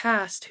of the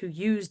past who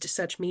used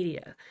such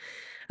media.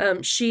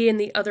 She and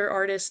the other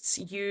artists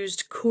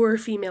used core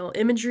female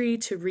imagery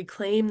to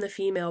reclaim the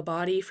female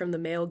body from the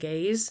male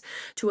gaze,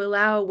 to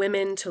allow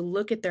women to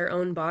look at their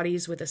own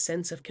bodies with a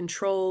sense of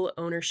control,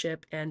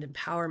 ownership, and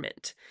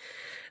empowerment.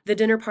 The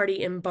dinner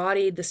party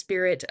embodied the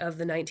spirit of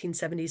the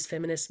 1970s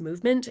feminist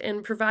movement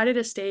and provided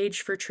a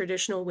stage for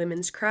traditional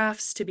women's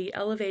crafts to be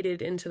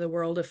elevated into the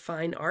world of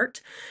fine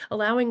art,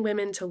 allowing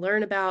women to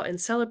learn about and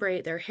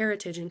celebrate their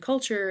heritage and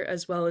culture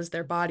as well as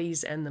their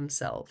bodies and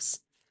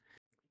themselves.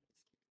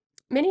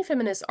 Many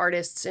feminist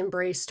artists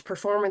embraced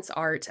performance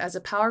art as a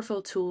powerful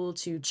tool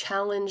to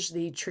challenge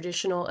the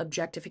traditional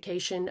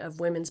objectification of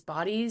women's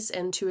bodies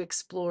and to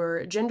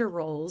explore gender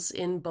roles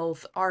in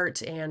both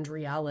art and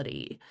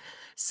reality.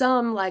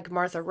 Some, like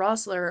Martha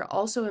Rosler,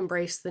 also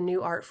embraced the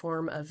new art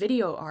form of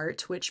video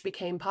art, which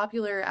became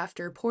popular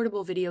after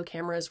portable video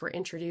cameras were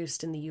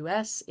introduced in the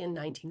US in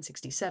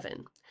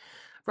 1967.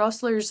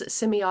 Rosler's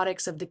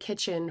Semiotics of the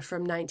Kitchen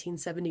from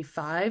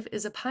 1975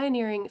 is a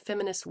pioneering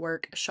feminist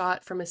work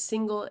shot from a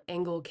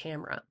single-angle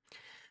camera.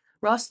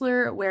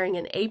 Rosler, wearing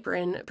an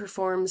apron,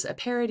 performs a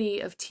parody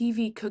of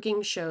TV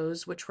cooking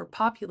shows which were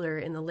popular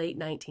in the late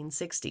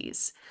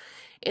 1960s.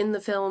 In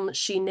the film,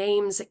 she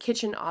names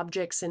kitchen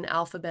objects in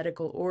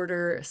alphabetical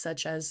order,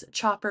 such as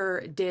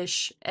chopper,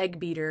 dish, egg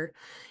beater,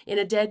 in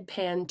a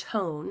deadpan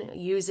tone,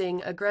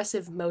 using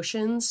aggressive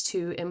motions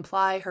to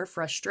imply her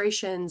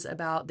frustrations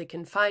about the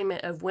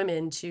confinement of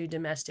women to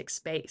domestic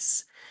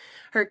space.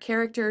 Her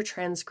character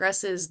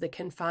transgresses the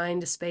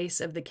confined space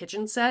of the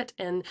kitchen set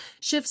and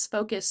shifts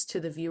focus to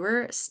the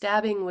viewer,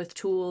 stabbing with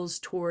tools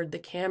toward the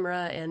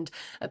camera and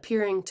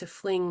appearing to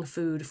fling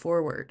food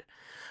forward.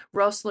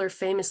 Rosler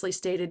famously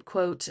stated,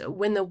 quote,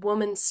 "When the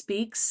woman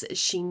speaks,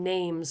 she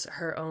names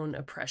her own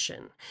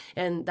oppression."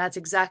 And that's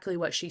exactly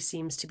what she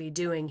seems to be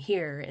doing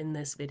here in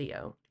this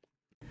video.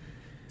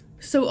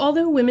 So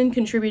although women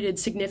contributed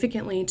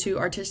significantly to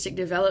artistic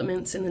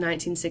developments in the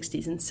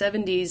 1960s and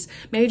 70s,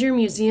 major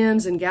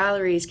museums and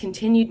galleries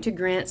continued to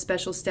grant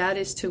special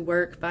status to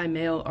work by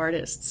male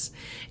artists.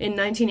 In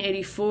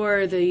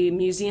 1984, the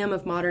Museum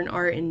of Modern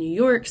Art in New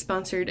York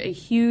sponsored a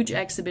huge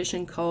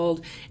exhibition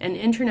called An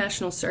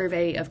International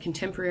Survey of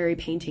Contemporary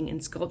Painting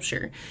and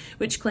Sculpture,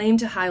 which claimed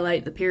to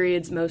highlight the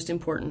period's most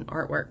important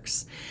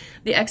artworks.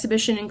 The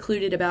exhibition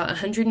included about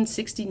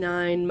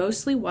 169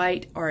 mostly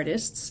white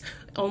artists,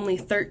 only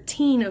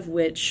 13 of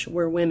which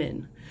were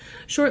women.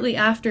 Shortly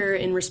after,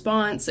 in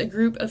response, a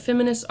group of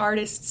feminist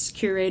artists,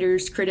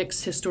 curators,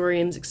 critics,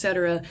 historians,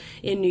 etc.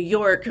 in New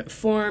York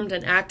formed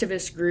an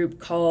activist group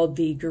called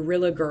the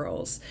Guerrilla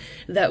Girls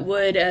that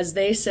would, as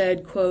they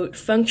said, quote,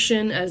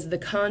 "function as the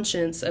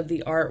conscience of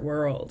the art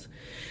world."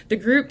 The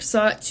group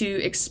sought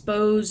to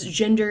expose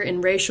gender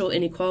and racial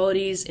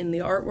inequalities in the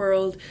art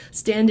world,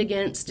 stand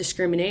against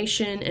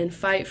discrimination, and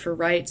fight for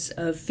rights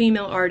of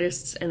female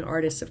artists and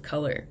artists of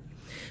color.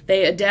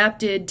 They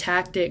adapted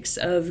tactics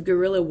of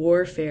guerrilla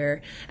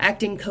warfare,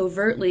 acting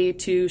covertly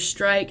to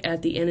strike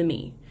at the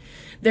enemy.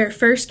 Their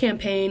first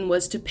campaign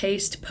was to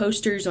paste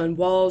posters on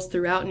walls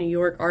throughout New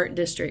York art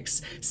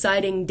districts,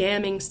 citing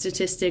damning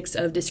statistics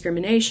of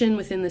discrimination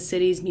within the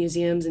city's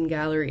museums and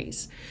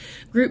galleries.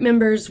 Group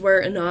members were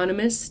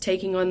anonymous,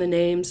 taking on the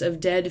names of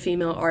dead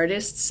female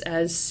artists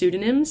as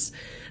pseudonyms,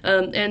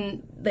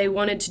 and they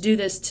wanted to do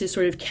this to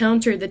sort of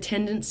counter the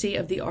tendency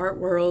of the art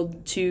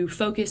world to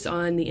focus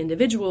on the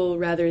individual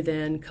rather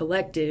than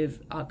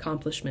collective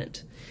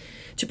accomplishment.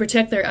 To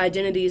protect their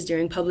identities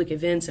during public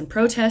events and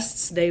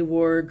protests, they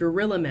wore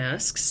gorilla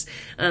masks,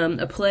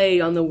 a play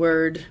on the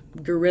word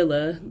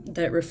guerrilla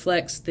that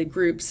reflects the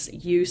group's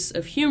use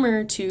of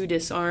humor to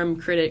disarm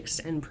critics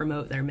and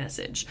promote their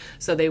message.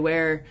 So they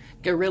wear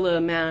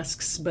guerrilla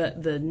masks,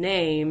 but the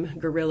name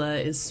guerrilla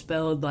is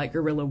spelled like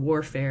guerrilla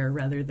warfare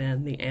rather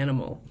than the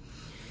animal.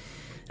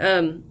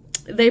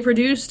 They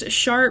produced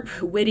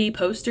sharp, witty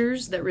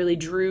posters that really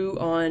drew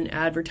on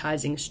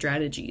advertising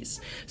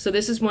strategies. So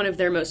this is one of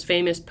their most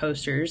famous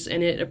posters,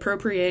 and it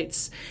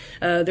appropriates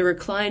the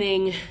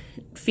reclining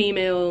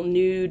female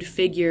nude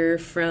figure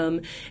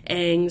from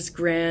Ingres'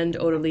 Grand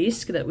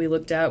Odalisque that we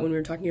looked at when we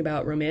were talking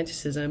about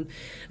Romanticism,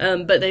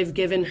 but they've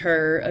given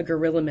her a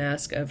gorilla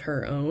mask of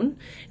her own.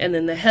 And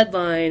then the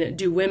headline,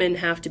 "Do Women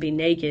Have to Be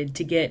Naked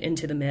to Get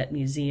into the Met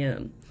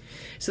Museum?"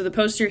 So the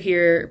poster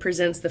here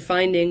presents the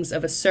findings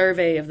of a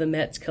survey of the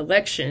Met's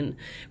collection,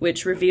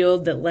 which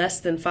revealed that less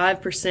than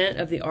 5%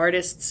 of the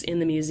artists in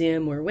the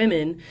museum were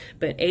women,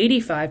 but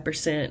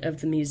 85%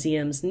 of the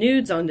museum's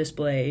nudes on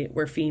display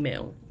were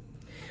female.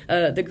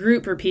 The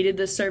group repeated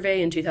this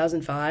survey in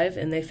 2005,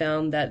 and they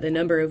found that the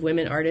number of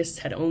women artists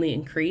had only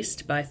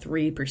increased by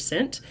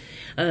 3%,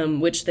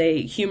 which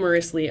they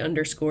humorously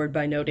underscored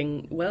by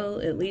noting, well,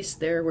 at least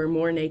there were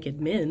more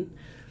naked men.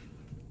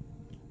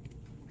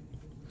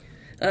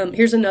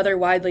 Here's another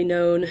widely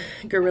known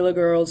Guerrilla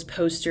Girls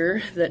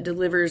poster that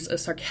delivers a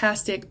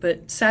sarcastic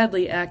but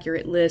sadly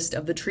accurate list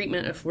of the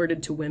treatment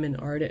afforded to women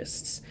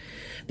artists.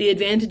 The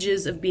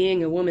advantages of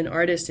being a woman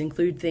artist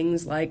include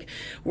things like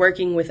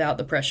working without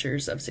the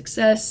pressures of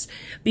success,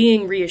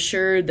 being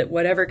reassured that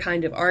whatever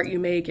kind of art you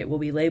make, it will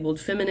be labeled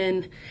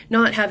feminine,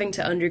 not having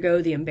to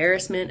undergo the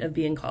embarrassment of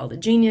being called a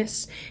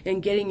genius,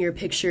 and getting your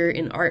picture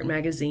in art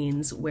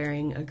magazines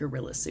wearing a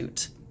gorilla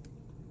suit.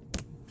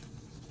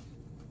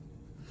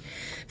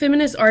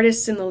 Feminist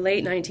artists in the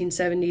late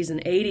 1970s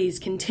and 80s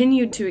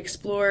continued to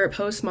explore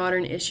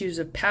postmodern issues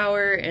of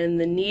power and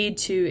the need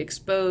to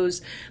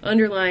expose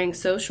underlying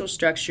social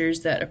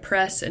structures that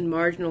oppress and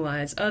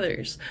marginalize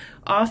others,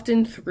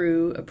 often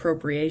through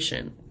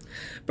appropriation.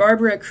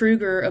 Barbara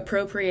Kruger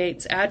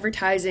appropriates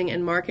advertising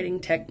and marketing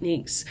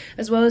techniques,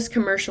 as well as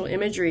commercial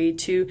imagery,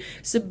 to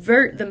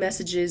subvert the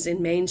messages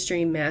in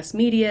mainstream mass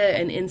media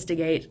and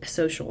instigate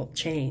social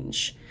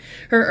change.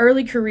 Her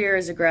early career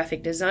as a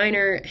graphic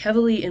designer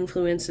heavily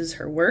influences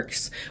her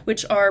works,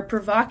 which are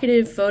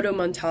provocative photo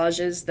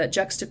montages that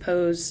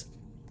juxtapose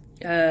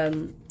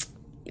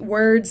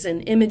words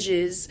and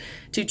images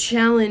to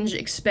challenge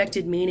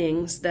expected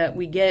meanings that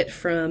we get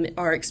from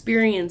our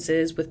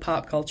experiences with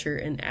pop culture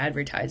and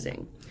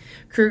advertising.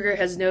 Kruger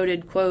has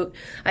noted, quote,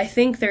 "I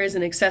think there is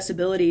an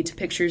accessibility to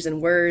pictures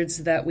and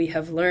words that we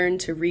have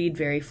learned to read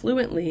very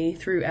fluently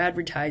through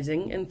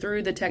advertising and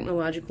through the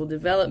technological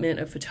development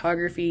of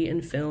photography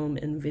and film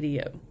and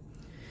video."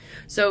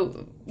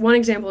 So one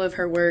example of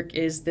her work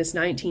is this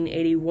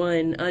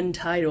 1981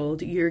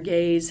 untitled "Your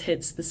Gaze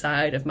Hits the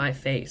Side of My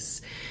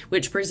Face,"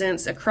 which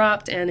presents a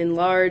cropped and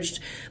enlarged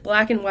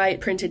black and white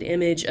printed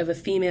image of a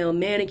female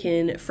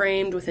mannequin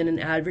framed within an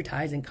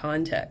advertising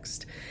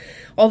context.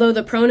 Although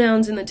the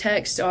pronouns in the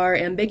text are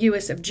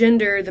ambiguous of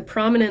gender, the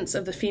prominence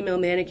of the female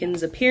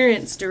mannequin's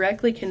appearance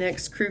directly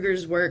connects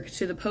Kruger's work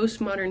to the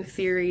postmodern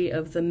theory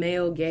of the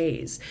male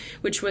gaze,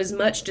 which was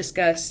much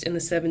discussed in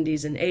the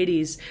 70s and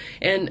 80s,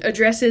 and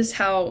addresses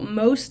how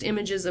most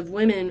images of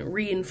women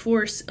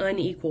reinforce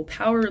unequal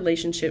power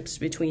relationships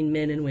between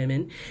men and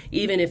women,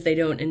 even if they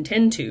don't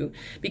intend to,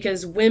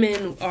 because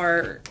women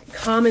are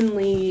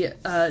commonly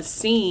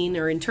seen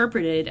or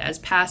interpreted as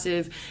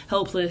passive,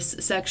 helpless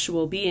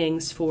sexual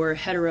beings for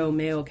hetero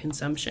male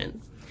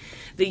consumption.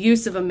 The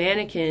use of a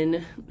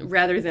mannequin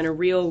rather than a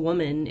real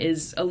woman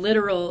is a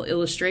literal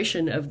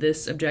illustration of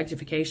this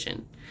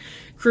objectification.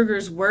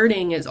 Kruger's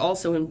wording is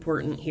also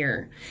important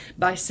here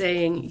by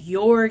saying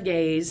your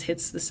gaze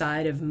hits the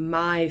side of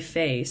my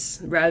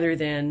face rather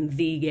than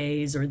the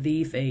gaze or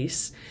the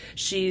face.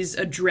 She's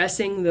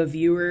addressing the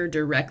viewer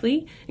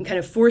directly and kind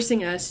of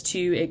forcing us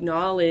to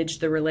acknowledge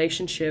the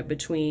relationship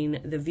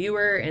between the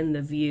viewer and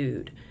the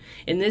viewed.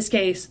 In this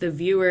case, the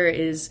viewer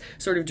is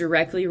sort of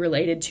directly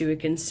related to a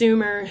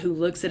consumer who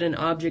looks at an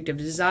object of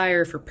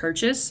desire for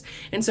purchase,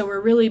 and so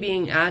we're really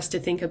being asked to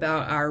think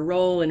about our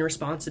role and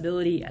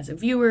responsibility as a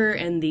viewer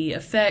and the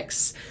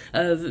effects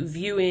of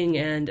viewing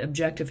and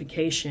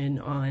objectification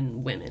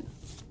on women.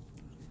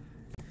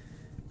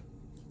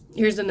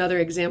 Here's another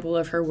example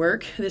of her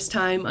work, this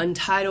time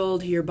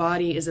untitled "Your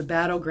Body is a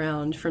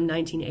Battleground" from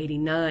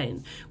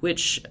 1989,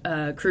 which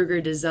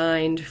Kruger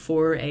designed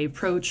for a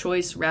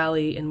pro-choice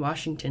rally in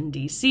Washington,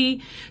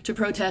 D.C. to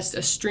protest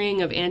a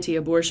string of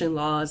anti-abortion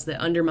laws that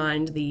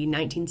undermined the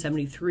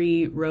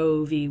 1973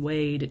 Roe v.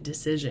 Wade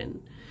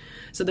decision.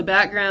 So the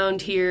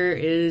background here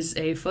is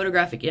a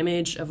photographic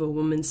image of a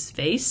woman's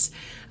face,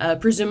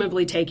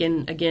 presumably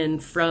taken, again,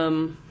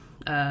 from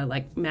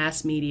like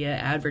mass media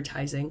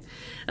advertising.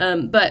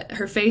 But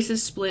her face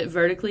is split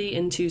vertically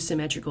into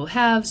symmetrical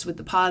halves with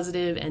the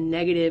positive and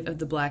negative of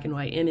the black and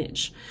white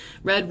image.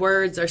 Red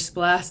words are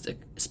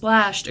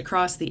splashed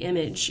across the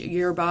image.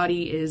 Your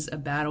body is a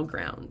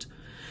battleground.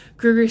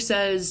 Kruger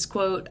says,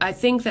 quote, "I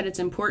think that it's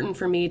important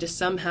for me to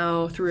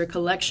somehow, through a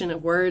collection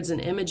of words and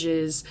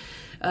images,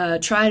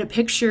 try to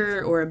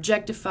picture or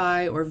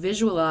objectify or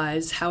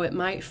visualize how it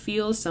might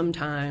feel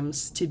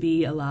sometimes to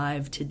be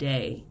alive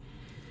today."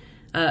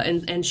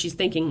 And she's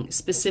thinking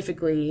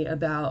specifically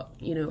about,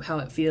 how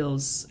it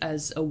feels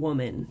as a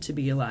woman to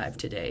be alive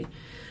today.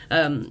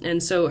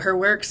 And so her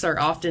works are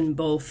often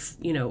both,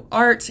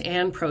 art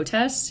and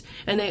protest,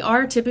 and they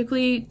are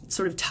typically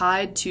sort of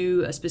tied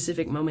to a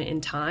specific moment in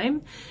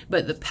time,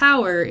 but the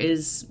power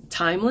is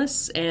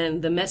timeless,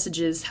 and the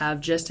messages have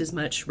just as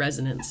much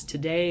resonance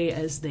today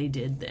as they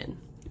did then.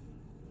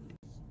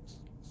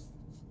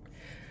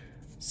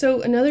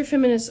 So another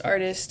feminist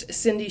artist,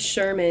 Cindy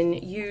Sherman,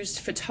 used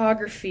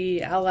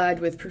photography allied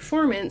with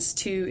performance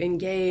to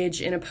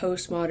engage in a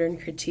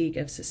postmodern critique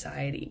of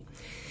society.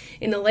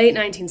 In the late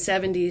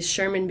 1970s,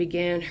 Sherman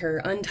began her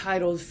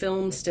Untitled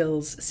Film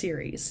Stills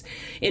series,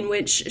 in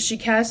which she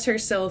cast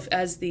herself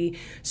as the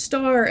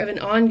star of an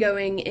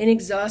ongoing,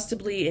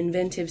 inexhaustibly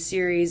inventive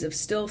series of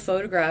still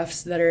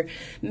photographs that are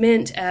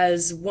meant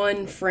as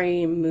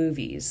one-frame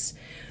movies.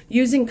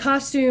 Using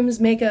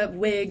costumes, makeup,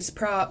 wigs,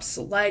 props,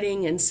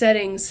 lighting, and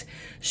settings,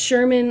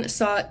 Sherman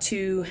sought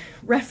to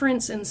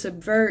reference and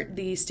subvert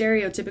the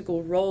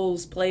stereotypical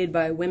roles played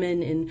by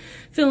women in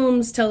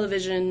films,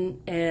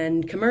 television,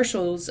 and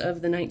commercials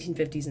of the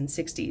 1950s and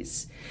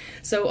 60s.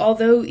 So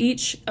although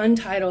each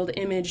untitled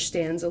image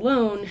stands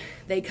alone,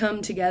 they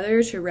come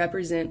together to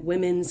represent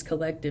women's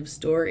collective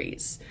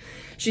stories.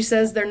 She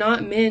says they're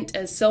not meant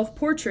as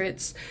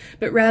self-portraits,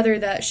 but rather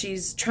that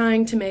she's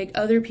trying to make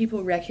other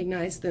people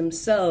recognize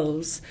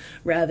themselves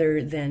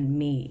rather than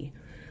me.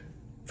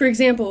 For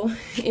example,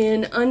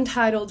 in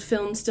Untitled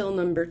Film Still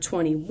number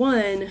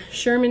 21,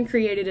 Sherman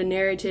created a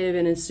narrative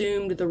and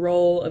assumed the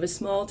role of a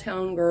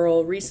small-town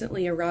girl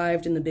recently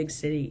arrived in the big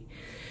city.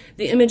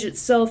 The image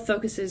itself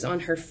focuses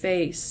on her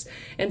face,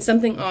 and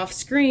something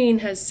off-screen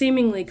has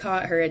seemingly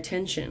caught her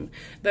attention,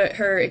 but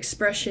her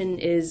expression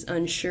is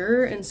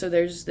unsure, and so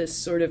there's this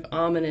sort of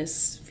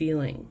ominous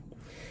feeling.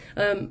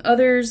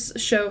 Others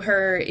show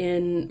her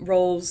in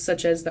roles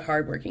such as the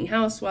hardworking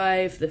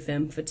housewife, the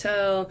femme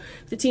fatale,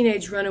 the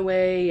teenage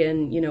runaway,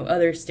 and,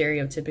 other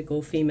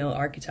stereotypical female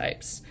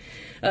archetypes.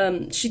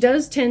 She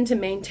does tend to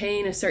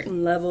maintain a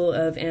certain level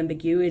of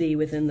ambiguity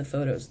within the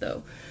photos,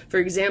 though. For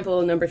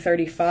example, number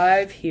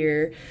 35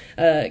 here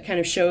kind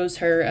of shows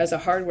her as a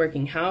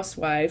hardworking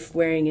housewife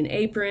wearing an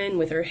apron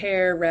with her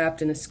hair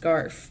wrapped in a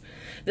scarf.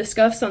 The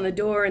scuffs on the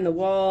door and the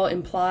wall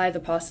imply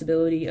the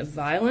possibility of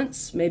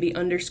violence, maybe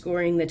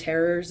underscoring the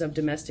terrors of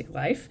domestic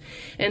life,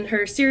 and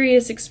her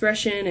serious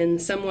expression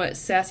and somewhat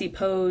sassy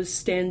pose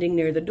standing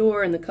near the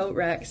door and the coat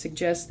rack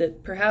suggests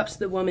that perhaps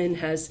the woman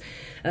has,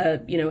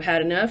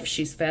 had enough,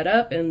 she's fed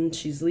up, and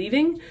she's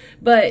leaving,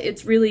 but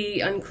it's really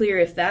unclear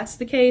if that's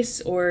the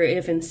case or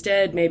if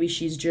instead maybe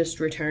she's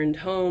just returned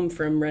home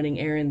from running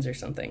errands or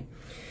something.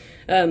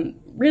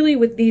 Really,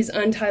 with these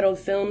untitled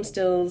film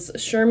stills,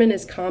 Sherman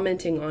is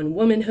commenting on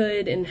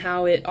womanhood and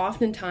how it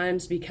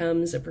oftentimes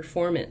becomes a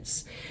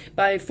performance.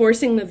 By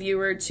forcing the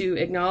viewer to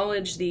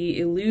acknowledge the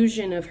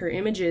illusion of her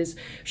images,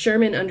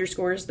 Sherman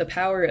underscores the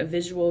power of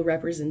visual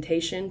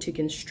representation to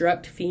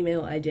construct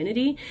female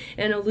identity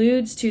and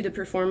alludes to the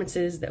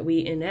performances that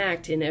we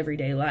enact in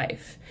everyday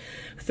life.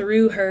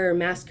 Through her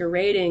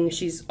masquerading,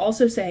 she's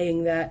also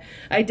saying that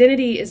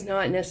identity is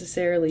not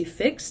necessarily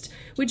fixed,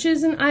 which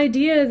is an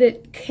idea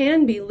that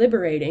can be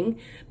liberating,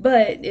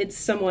 but it's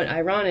somewhat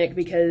ironic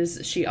because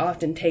she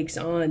often takes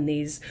on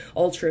these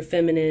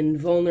ultra-feminine,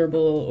 vulnerable,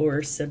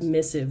 or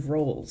submissive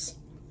roles.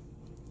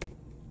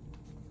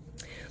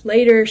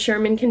 Later,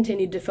 Sherman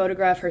continued to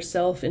photograph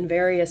herself in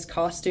various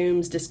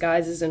costumes,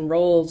 disguises, and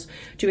roles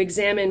to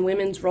examine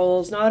women's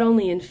roles not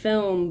only in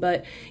film,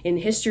 but in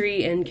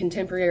history and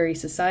contemporary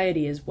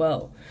society as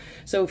well.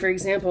 So, for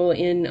example,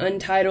 in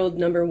Untitled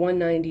number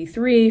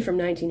 193 from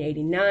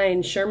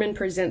 1989, Sherman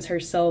presents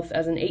herself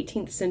as an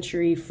 18th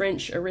century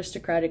French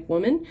aristocratic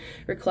woman,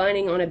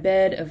 reclining on a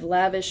bed of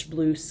lavish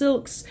blue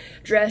silks,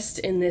 dressed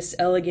in this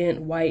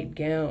elegant white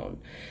gown.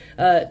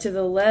 To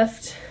the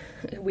left,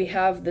 we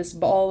have this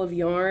ball of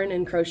yarn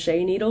and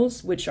crochet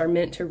needles, which are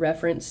meant to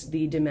reference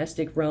the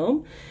domestic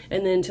realm.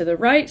 And then to the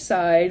right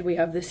side, we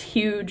have this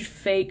huge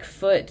fake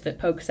foot that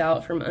pokes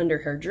out from under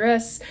her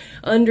dress,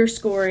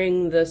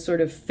 underscoring the sort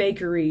of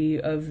fakery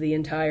of the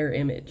entire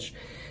image.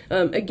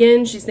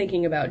 Again, she's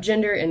thinking about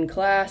gender and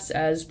class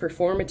as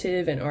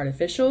performative and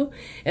artificial,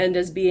 and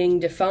as being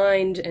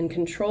defined and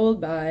controlled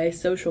by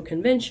social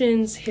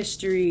conventions,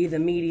 history, the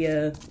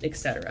media,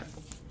 etc.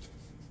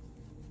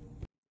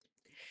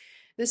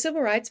 The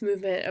civil rights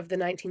movement of the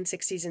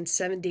 1960s and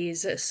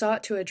 70s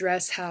sought to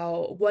address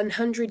how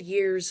 100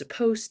 years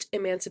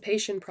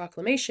post-Emancipation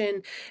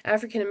Proclamation,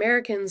 African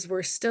Americans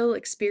were still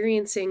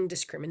experiencing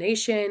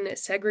discrimination,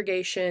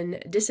 segregation,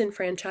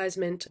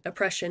 disenfranchisement,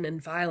 oppression,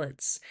 and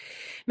violence.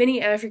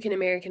 Many African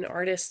American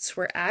artists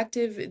were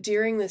active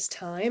during this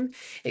time,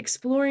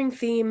 exploring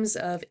themes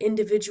of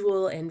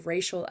individual and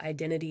racial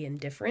identity and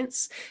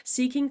difference,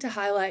 seeking to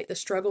highlight the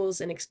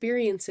struggles and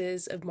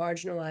experiences of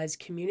marginalized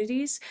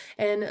communities,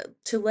 and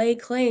to lay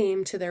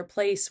claim to their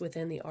place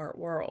within the art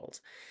world.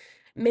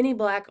 Many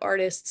Black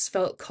artists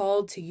felt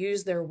called to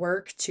use their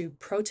work to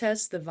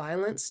protest the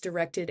violence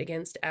directed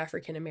against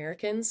African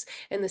Americans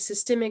and the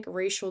systemic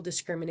racial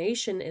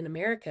discrimination in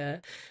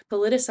America,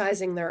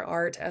 politicizing their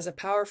art as a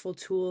powerful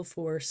tool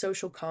for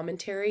social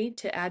commentary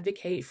to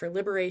advocate for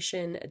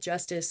liberation,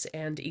 justice,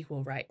 and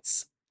equal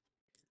rights.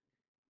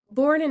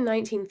 Born in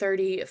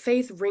 1930,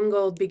 Faith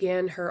Ringgold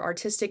began her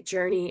artistic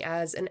journey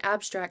as an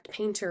abstract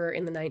painter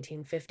in the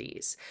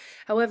 1950s.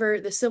 However,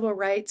 the civil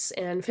rights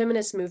and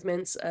feminist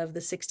movements of the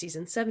 60s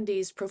and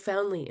 70s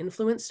profoundly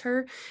influenced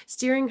her,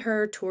 steering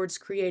her towards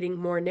creating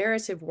more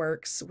narrative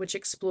works which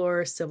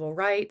explore civil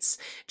rights,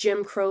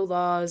 Jim Crow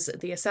laws,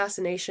 the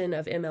assassination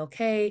of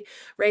MLK,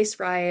 race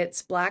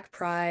riots, Black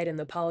pride and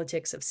the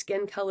politics of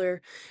skin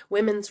color,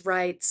 women's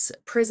rights,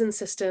 prison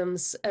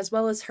systems, as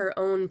well as her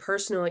own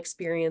personal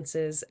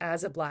experiences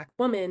as a Black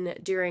woman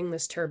during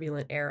this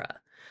turbulent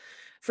era.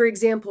 For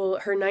example,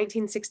 her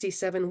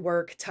 1967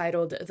 work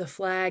titled The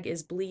Flag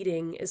is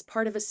Bleeding is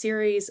part of a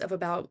series of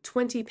about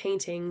 20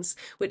 paintings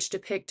which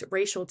depict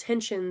racial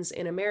tensions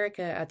in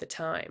America at the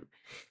time.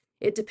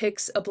 It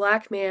depicts a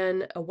Black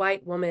man, a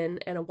white woman,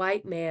 and a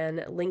white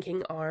man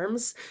linking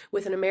arms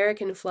with an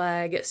American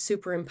flag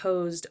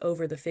superimposed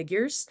over the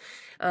figures.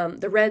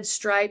 The red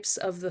stripes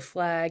of the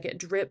flag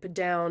drip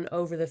down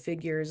over the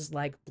figures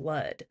like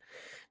blood.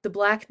 The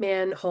Black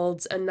man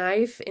holds a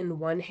knife in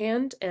one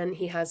hand and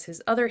he has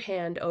his other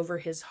hand over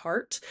his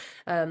heart,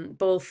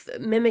 both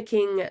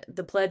mimicking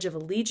the Pledge of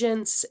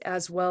Allegiance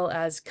as well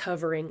as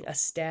covering a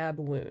stab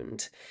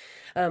wound.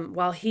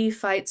 While he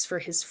fights for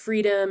his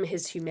freedom,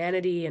 his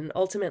humanity, and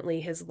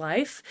ultimately his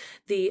life,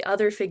 the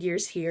other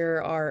figures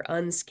here are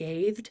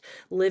unscathed,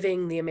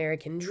 living the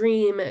American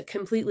dream,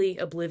 completely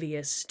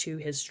oblivious to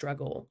his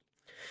struggle.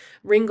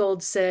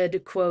 Ringgold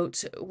said,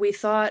 quote, "We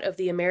thought of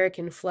the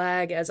American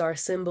flag as our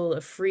symbol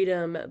of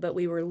freedom, but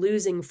we were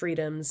losing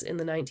freedoms in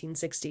the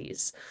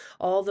 1960s.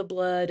 All the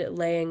blood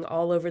laying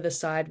all over the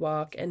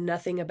sidewalk and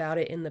nothing about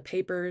it in the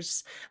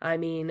papers. I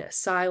mean,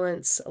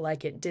 silence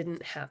like it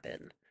didn't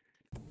happen."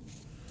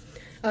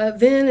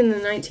 Then in the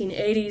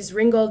 1980s,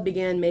 Ringgold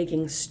began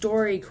making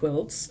story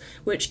quilts,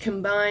 which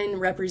combine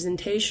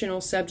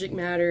representational subject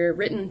matter,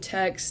 written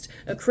text,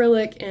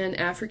 acrylic, and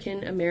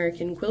African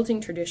American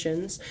quilting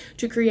traditions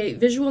to create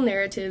visual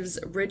narratives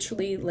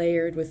richly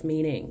layered with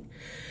meaning.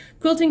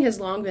 Quilting has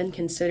long been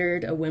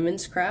considered a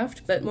women's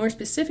craft, but more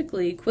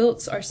specifically,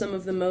 quilts are some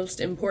of the most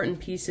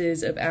important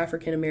pieces of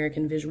African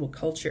American visual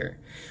culture.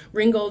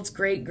 Ringgold's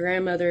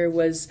great-grandmother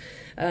was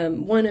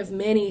one of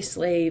many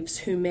slaves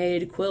who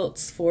made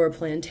quilts for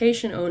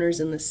plantation owners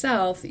in the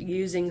South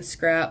using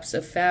scraps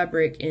of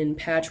fabric in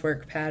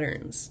patchwork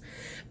patterns.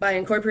 By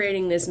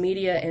incorporating this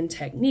media and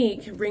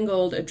technique,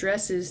 Ringgold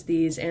addresses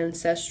these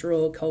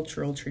ancestral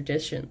cultural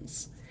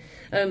traditions.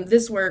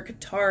 This work,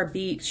 Tar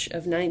Beach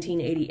of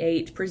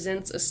 1988,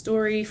 presents a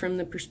story from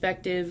the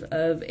perspective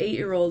of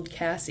 8-year-old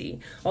Cassie,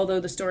 although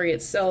the story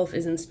itself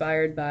is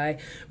inspired by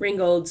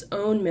Ringgold's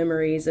own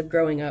memories of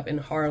growing up in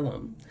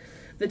Harlem.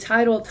 The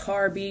title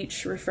Tar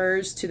Beach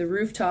refers to the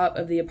rooftop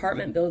of the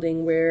apartment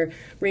building where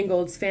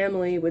Ringgold's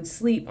family would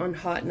sleep on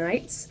hot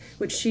nights,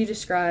 which she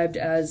described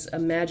as a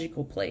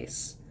magical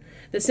place.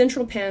 The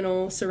central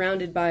panel,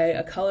 surrounded by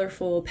a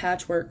colorful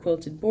patchwork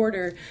quilted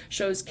border,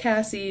 shows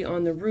Cassie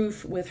on the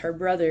roof with her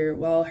brother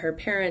while her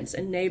parents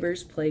and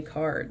neighbors play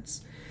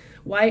cards.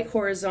 White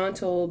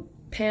horizontal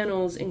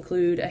panels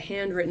include a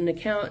handwritten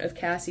account of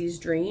Cassie's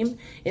dream,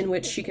 in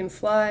which she can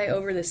fly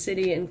over the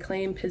city and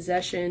claim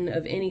possession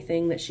of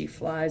anything that she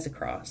flies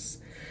across.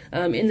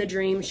 In the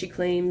dream, she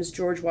claims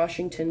George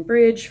Washington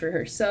Bridge for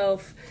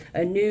herself,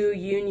 a new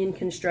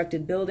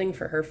union-constructed building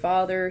for her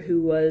father,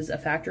 who was a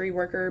factory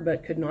worker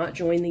but could not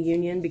join the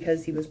union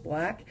because he was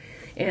Black,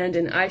 and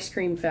an ice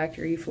cream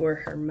factory for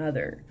her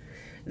mother.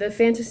 The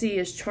fantasy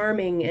is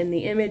charming, and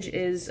the image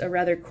is a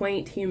rather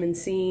quaint human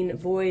scene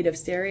void of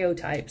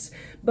stereotypes,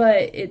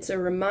 but it's a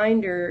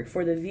reminder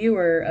for the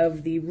viewer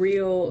of the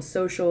real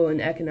social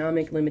and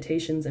economic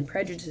limitations and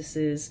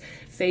prejudices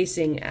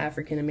facing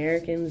African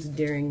Americans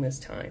during this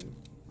time.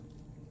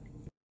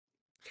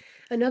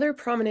 Another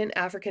prominent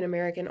African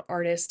American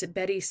artist,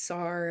 Betty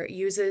Saar,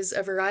 uses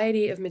a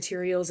variety of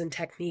materials and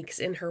techniques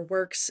in her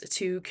works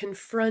to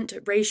confront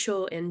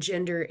racial and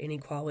gender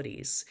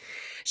inequalities.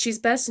 She's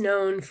best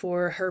known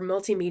for her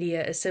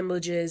multimedia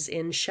assemblages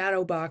in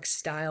shadow box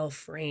style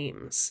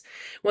frames.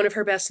 One of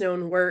her best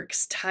known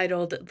works,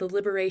 titled The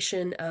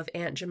Liberation of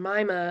Aunt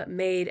Jemima,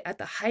 made at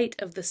the height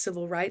of the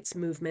civil rights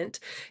movement,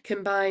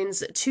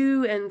 combines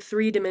 2- and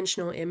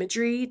 3-dimensional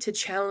imagery to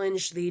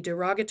challenge the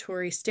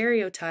derogatory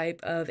stereotype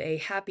of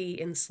a happy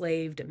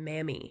enslaved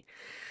mammy.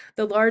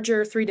 The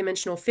larger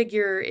 3-dimensional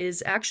figure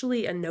is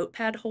actually a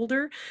notepad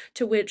holder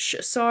to which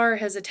Saar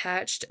has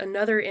attached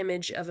another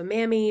image of a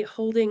mammy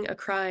holding a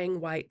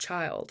crying white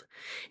child.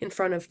 In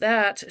front of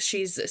that,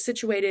 she's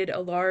situated a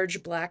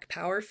large black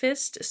power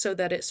fist so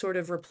that it sort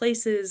of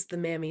replaces the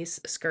mammy's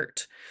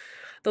skirt.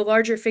 The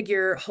larger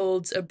figure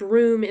holds a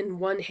broom in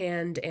one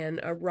hand and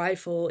a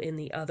rifle in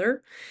the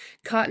other.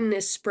 Cotton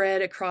is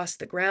spread across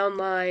the ground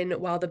line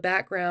while the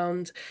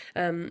background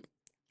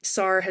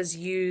Sarr has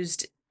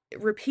used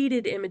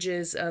repeated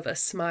images of a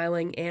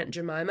smiling Aunt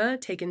Jemima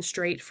taken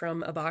straight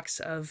from a box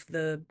of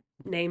the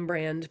name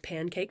brand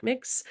pancake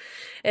mix.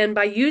 And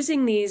by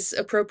using these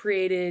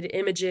appropriated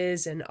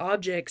images and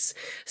objects,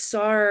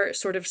 Sarr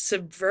sort of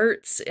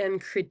subverts and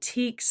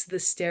critiques the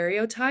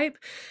stereotype,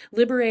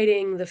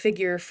 liberating the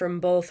figure from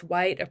both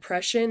white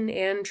oppression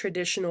and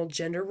traditional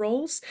gender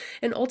roles,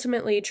 and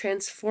ultimately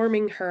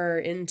transforming her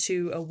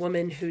into a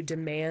woman who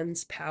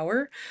demands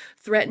power,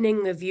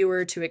 threatening the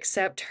viewer to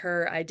accept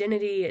her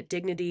identity,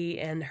 dignity,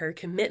 and her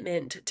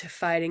commitment to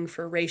fighting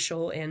for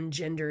racial and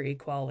gender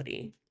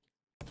equality.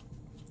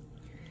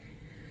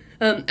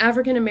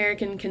 African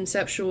American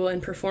conceptual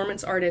and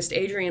performance artist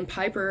Adrienne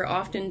Piper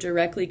often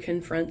directly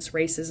confronts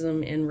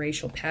racism and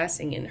racial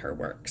passing in her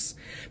works.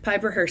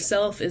 Piper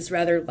herself is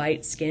rather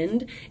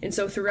light-skinned, and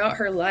so throughout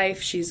her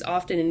life she's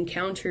often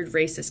encountered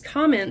racist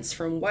comments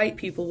from white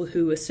people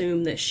who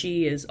assume that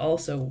she is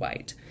also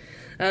white.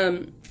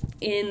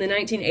 In the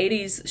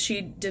 1980s,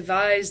 she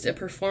devised a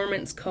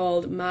performance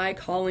called My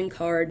Calling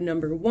Card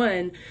Number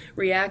 1,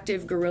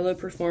 reactive guerrilla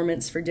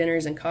performance for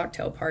dinners and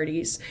cocktail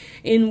parties,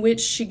 in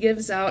which she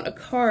gives out a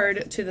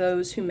card to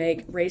those who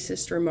make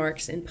racist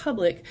remarks in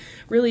public,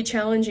 really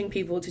challenging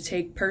people to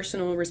take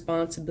personal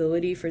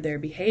responsibility for their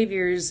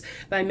behaviors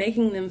by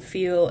making them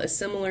feel a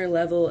similar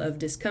level of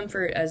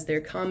discomfort as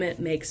their comment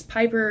makes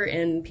Piper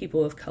and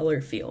people of color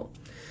feel.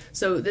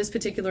 So this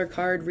particular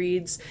card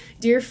reads,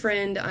 "Dear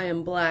friend, I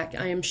am black.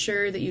 I am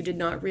sure that you did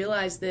not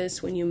realize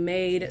this when you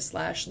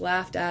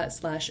made/laughed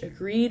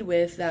at/agreed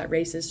with that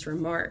racist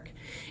remark.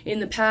 In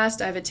the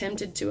past, I've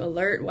attempted to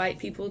alert white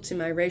people to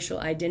my racial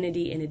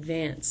identity in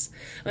advance.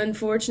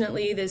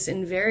 Unfortunately, this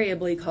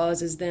invariably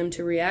causes them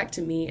to react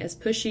to me as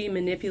pushy,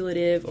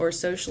 manipulative, or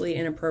socially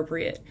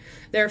inappropriate.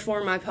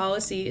 Therefore, my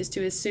policy is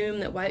to assume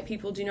that white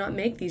people do not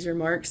make these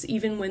remarks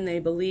even when they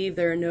believe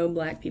there are no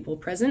black people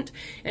present,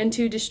 and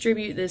to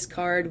distribute this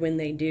card when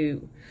they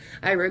do.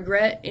 I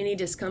regret any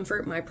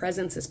discomfort my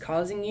presence is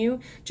causing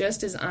you,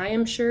 just as I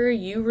am sure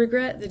you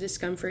regret the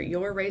discomfort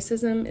your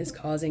racism is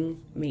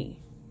causing me."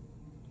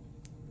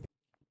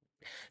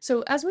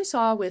 So, as we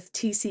saw with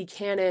T.C.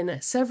 Cannon,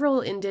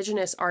 several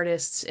indigenous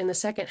artists in the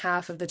second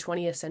half of the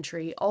 20th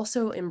century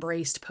also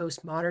embraced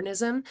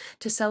postmodernism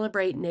to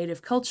celebrate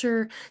Native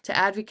culture, to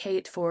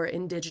advocate for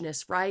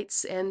indigenous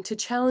rights, and to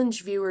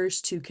challenge viewers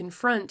to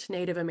confront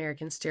Native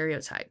American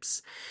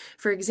stereotypes.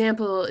 For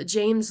example,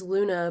 James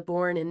Luna,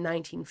 born in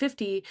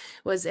 1950,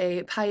 was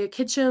a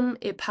Payukichum,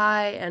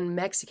 Ipai, and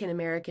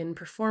Mexican-American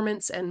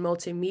performance and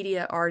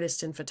multimedia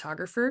artist and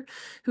photographer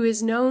who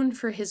is known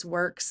for his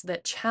works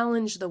that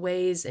challenge the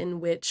ways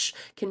in which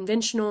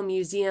conventional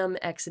museum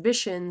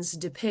exhibitions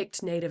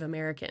depict Native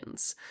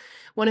Americans.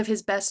 One of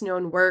his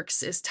best-known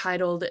works is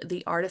titled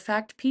The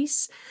Artifact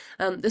Piece.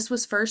 This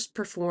was first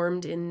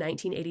performed in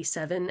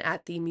 1987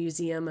 at the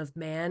Museum of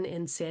Man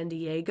in San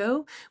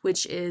Diego,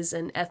 which is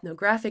an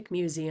ethnographic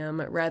museum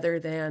rather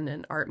than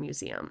an art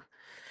museum.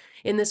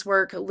 In this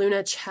work,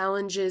 Luna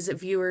challenges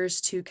viewers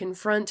to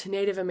confront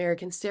Native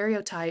American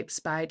stereotypes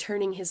by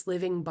turning his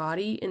living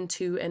body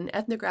into an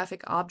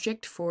ethnographic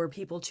object for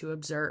people to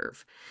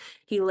observe.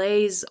 He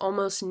lays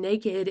almost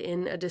naked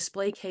in a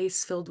display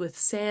case filled with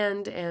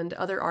sand and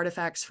other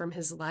artifacts from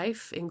his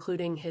life,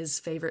 including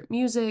his favorite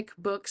music,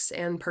 books,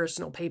 and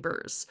personal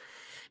papers.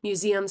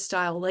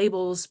 Museum-style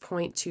labels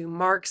point to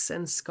marks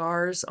and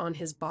scars on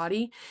his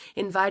body,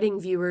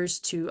 inviting viewers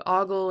to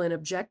ogle and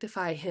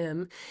objectify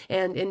him,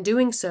 and in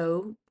doing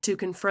so, to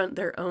confront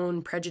their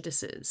own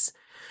prejudices.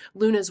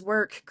 Luna's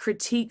work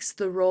critiques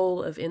the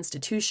role of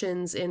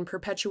institutions in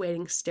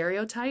perpetuating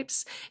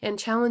stereotypes and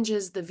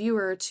challenges the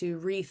viewer to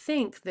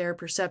rethink their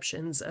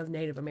perceptions of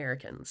Native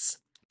Americans.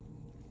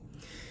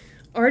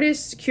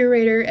 Artist,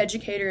 curator,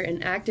 educator,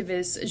 and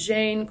activist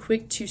Jane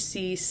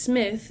Quick-to-See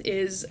Smith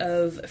is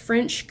of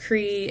French,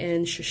 Cree,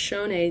 and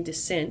Shoshone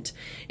descent,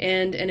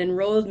 and an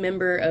enrolled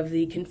member of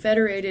the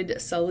Confederated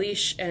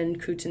Salish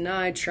and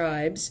Kootenai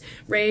tribes,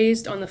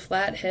 raised on the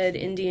Flathead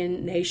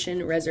Indian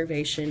Nation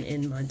Reservation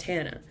in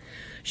Montana.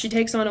 She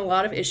takes on a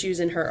lot of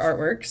issues in her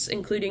artworks,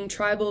 including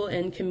tribal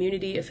and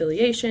community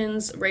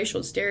affiliations,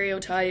 racial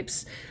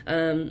stereotypes,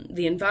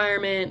 the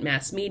environment,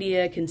 mass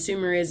media,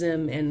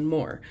 consumerism, and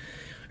more.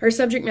 Her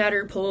subject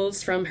matter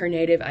pulls from her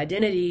Native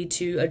identity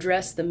to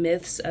address the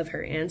myths of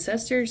her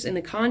ancestors in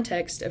the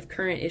context of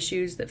current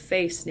issues that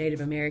face Native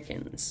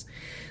Americans.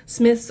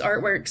 Smith's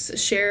artworks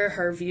share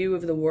her view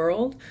of the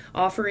world,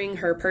 offering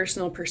her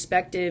personal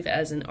perspective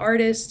as an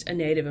artist, a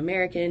Native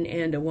American,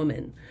 and a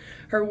woman.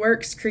 Her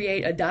works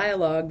create a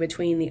dialogue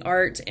between the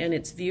art and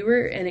its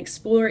viewer and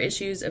explore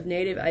issues of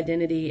Native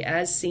identity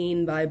as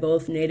seen by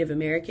both Native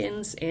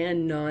Americans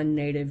and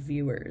non-Native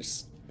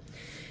viewers.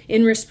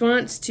 In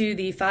response to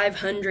the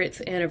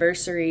 500th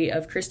anniversary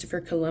of Christopher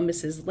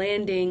Columbus's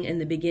landing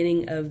and the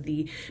beginning of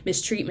the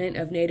mistreatment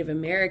of Native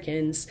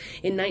Americans,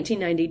 in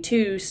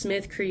 1992,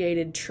 Smith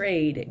created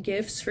Trade,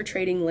 Gifts for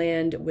Trading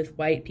Land with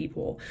White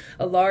People,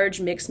 a large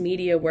mixed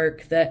media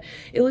work that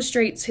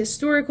illustrates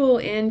historical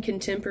and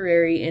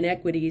contemporary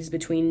inequities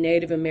between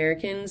Native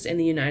Americans and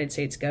the United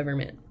States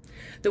government.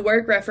 The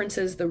work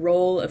references the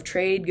role of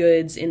trade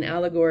goods in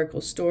allegorical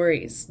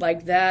stories,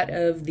 like that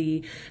of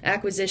the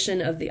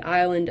acquisition of the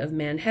island of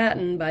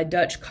Manhattan by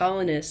Dutch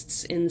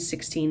colonists in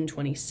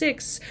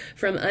 1626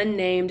 from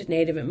unnamed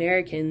Native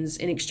Americans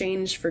in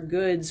exchange for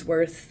goods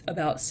worth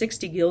about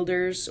 60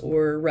 guilders,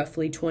 or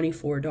roughly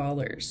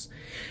 $24.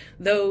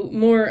 Though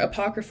more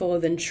apocryphal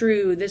than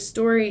true, this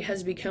story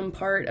has become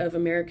part of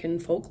American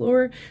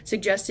folklore,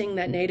 suggesting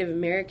that Native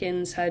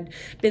Americans had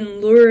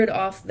been lured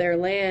off their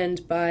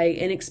land by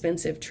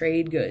inexpensive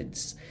trade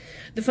goods.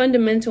 The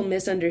fundamental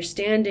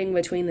misunderstanding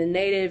between the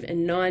native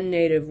and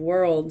non-native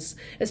worlds,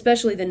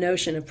 especially the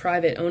notion of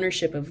private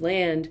ownership of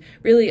land,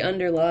 really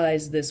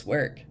underlies this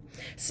work.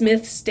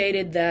 Smith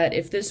stated that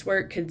if this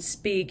work could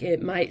speak,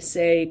 it might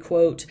say,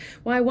 quote,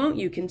 "Why won't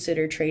you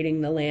consider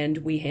trading the land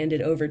we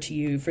handed over to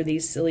you for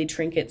these silly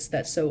trinkets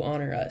that so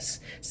honor us?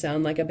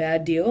 Sound like a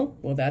bad deal?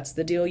 Well, that's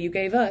the deal you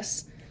gave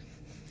us."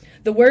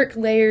 The work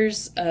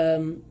layers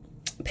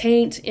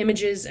paint,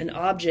 images, and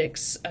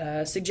objects,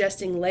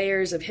 suggesting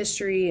layers of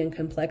history and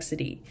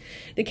complexity.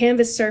 The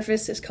canvas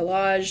surface is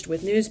collaged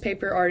with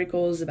newspaper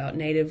articles about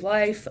native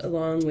life,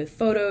 along with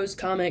photos,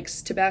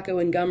 comics, tobacco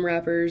and gum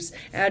wrappers,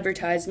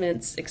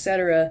 advertisements,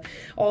 etc.,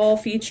 all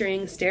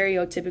featuring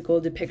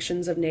stereotypical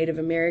depictions of Native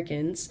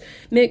Americans,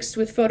 mixed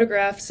with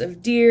photographs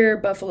of deer,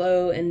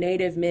 buffalo, and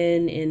native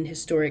men in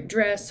historic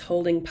dress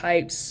holding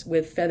pipes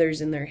with feathers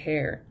in their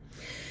hair.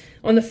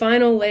 On the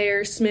final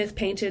layer, Smith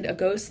painted a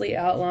ghostly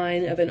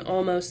outline of an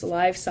almost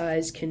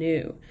life-size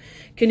canoe.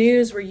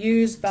 Canoes were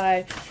used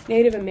by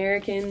Native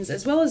Americans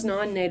as well as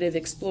non-native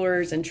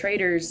explorers and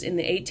traders in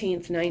the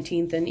 18th,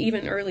 19th, and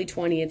even early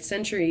 20th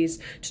centuries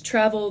to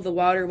travel the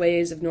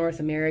waterways of North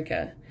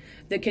America.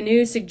 The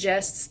canoe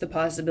suggests the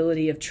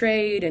possibility of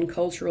trade and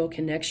cultural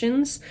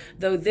connections,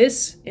 though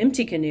this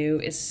empty canoe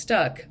is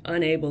stuck,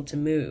 unable to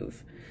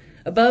move.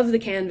 Above the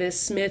canvas,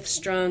 Smith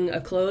strung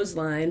a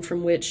clothesline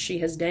from which she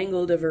has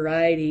dangled a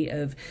variety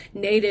of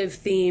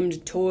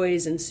native-themed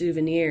toys and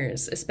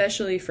souvenirs,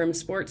 especially from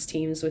sports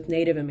teams with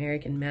Native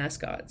American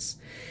mascots.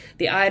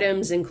 The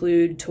items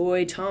include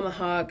toy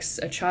tomahawks,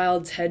 a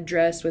child's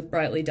headdress with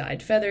brightly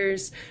dyed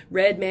feathers,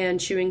 red man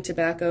chewing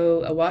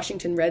tobacco, a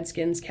Washington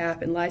Redskins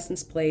cap and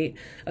license plate,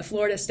 a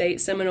Florida State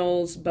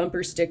Seminoles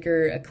bumper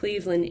sticker, a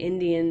Cleveland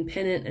Indian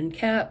pennant and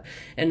cap,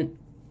 and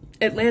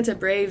Atlanta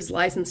Braves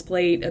license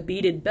plate, a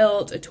beaded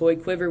belt, a toy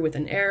quiver with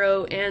an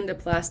arrow, and a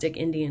plastic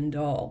Indian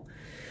doll.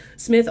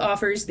 Smith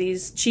offers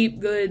these cheap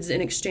goods in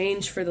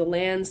exchange for the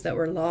lands that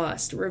were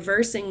lost,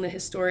 reversing the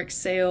historic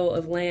sale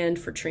of land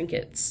for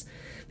trinkets.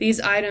 These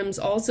items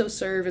also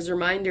serve as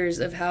reminders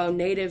of how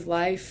native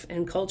life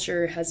and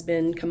culture has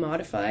been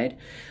commodified,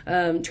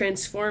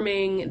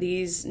 transforming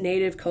these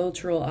native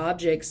cultural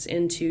objects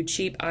into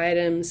cheap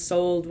items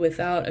sold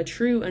without a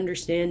true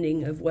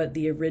understanding of what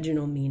the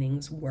original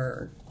meanings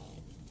were.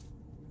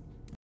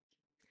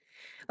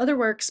 Other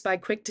works by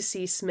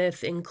Quick-to-See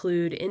Smith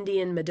include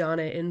Indian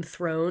Madonna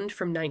Enthroned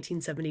from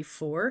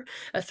 1974,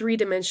 a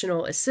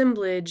three-dimensional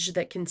assemblage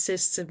that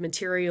consists of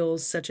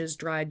materials such as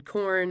dried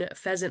corn,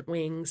 pheasant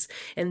wings,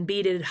 and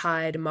beaded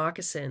hide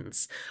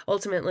moccasins,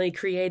 ultimately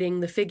creating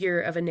the figure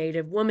of a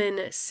native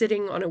woman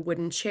sitting on a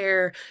wooden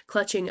chair,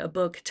 clutching a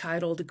book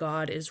titled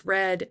God is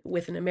Red,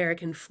 with an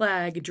American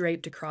flag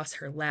draped across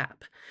her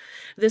lap.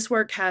 This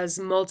work has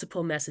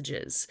multiple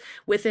messages.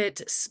 With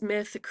it,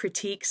 Smith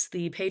critiques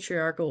the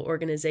patriarchal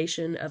organization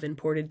of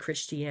imported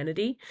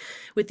Christianity,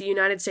 with the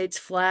United States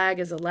flag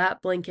as a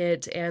lap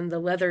blanket and the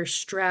leather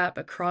strap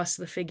across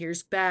the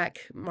figure's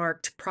back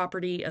marked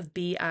property of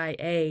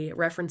BIA,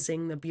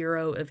 referencing the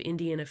Bureau of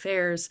Indian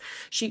Affairs.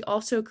 She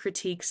also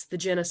critiques the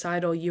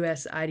genocidal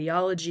U.S.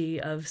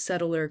 ideology of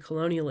settler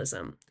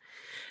colonialism.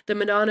 The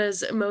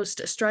Madonna's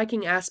most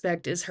striking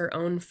aspect is her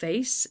own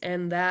face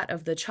and that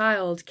of the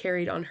child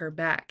carried on her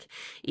back,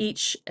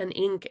 each an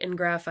ink and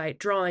graphite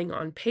drawing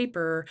on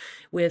paper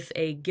with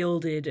a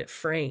gilded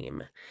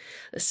frame.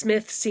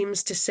 Smith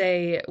seems to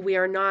say, "We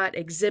are not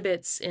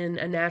exhibits in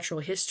a natural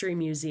history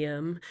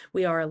museum.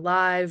 We are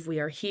alive,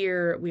 we are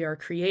here, we are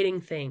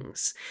creating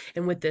things."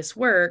 And with this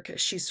work,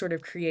 she's sort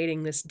of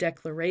creating this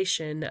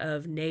declaration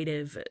of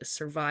native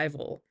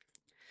survival.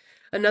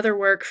 Another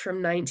work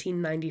from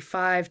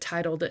 1995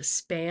 titled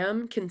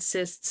Spam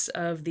consists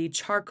of the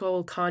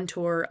charcoal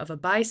contour of a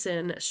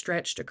bison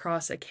stretched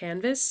across a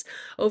canvas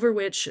over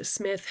which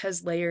Smith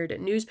has layered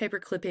newspaper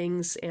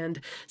clippings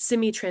and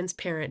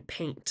semi-transparent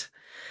paint.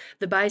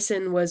 The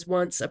bison was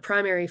once a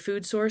primary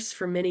food source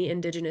for many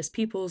indigenous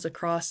peoples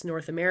across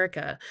North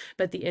America,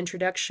 but the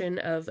introduction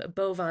of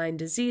bovine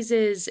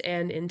diseases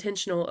and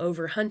intentional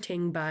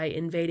overhunting by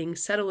invading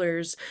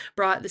settlers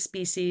brought the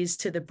species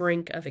to the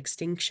brink of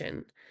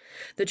extinction.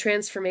 The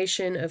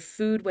transformation of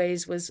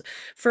foodways was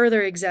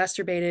further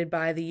exacerbated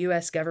by the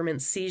U.S.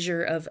 government's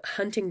seizure of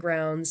hunting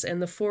grounds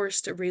and the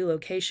forced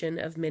relocation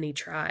of many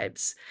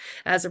tribes.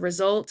 As a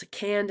result,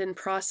 canned and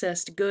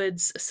processed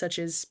goods such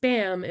as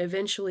Spam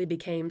eventually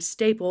became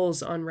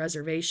staples on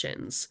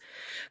reservations.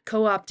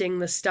 Co-opting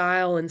the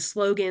style and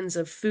slogans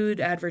of food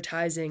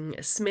advertising,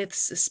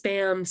 Smith's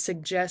Spam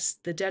suggests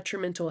the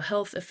detrimental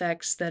health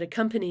effects that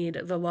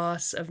accompanied the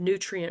loss of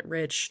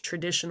nutrient-rich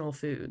traditional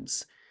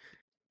foods.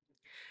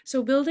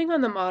 So, building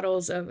on the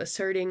models of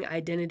asserting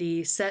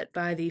identity set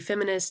by the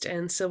feminist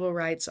and civil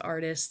rights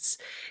artists,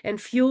 and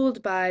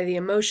fueled by the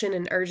emotion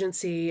and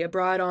urgency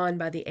brought on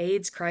by the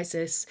AIDS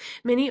crisis,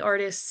 many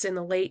artists in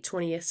the late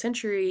 20th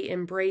century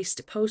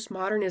embraced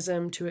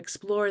postmodernism to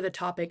explore the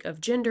topic of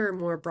gender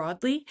more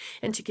broadly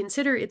and to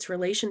consider its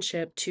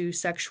relationship to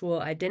sexual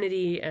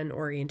identity and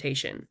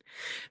orientation.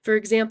 For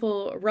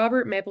example,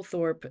 Robert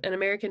Mapplethorpe, an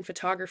American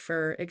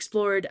photographer,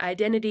 explored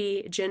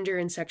identity, gender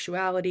and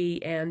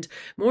sexuality, and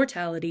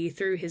mortality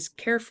through his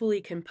carefully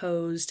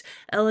composed,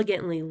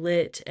 elegantly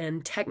lit,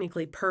 and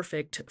technically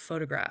perfect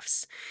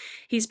photographs.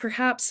 He's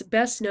perhaps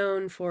best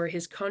known for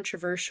his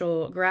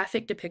controversial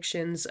graphic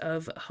depictions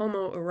of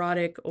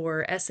homoerotic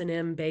or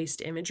S&M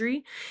based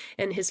imagery,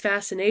 and his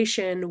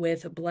fascination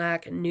with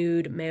black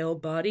nude male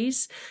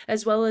bodies,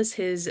 as well as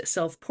his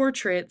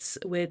self-portraits,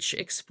 which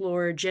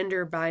explore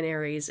gender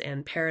binaries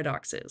and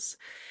paradoxes.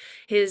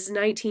 His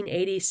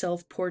 1980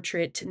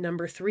 self-portrait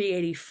number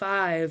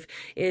 385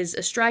 is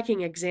a striking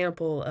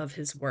example of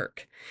his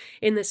work.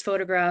 In this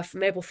photograph,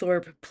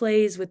 Mapplethorpe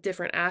plays with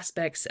different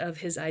aspects of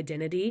his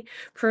identity,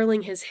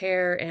 curling his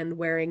hair and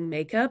wearing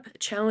makeup,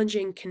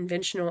 challenging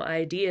conventional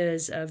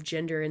ideas of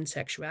gender and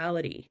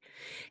sexuality.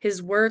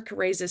 His work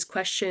raises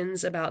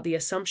questions about the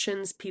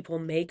assumptions people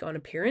make on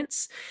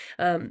appearance,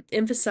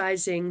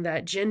 emphasizing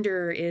that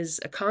gender is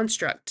a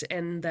construct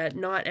and that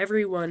not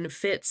everyone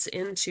fits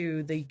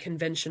into the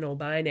conventional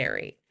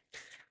binary.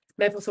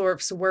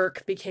 Mapplethorpe's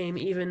work became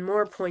even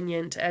more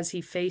poignant as he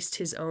faced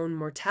his own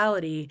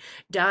mortality,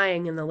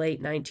 dying in the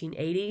late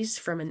 1980s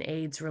from an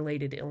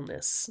AIDS-related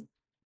illness.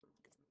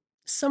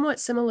 Somewhat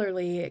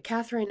similarly,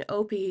 Catherine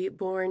Opie,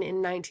 born in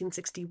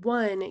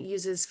 1961,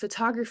 uses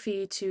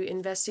photography to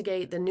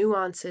investigate the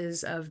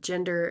nuances of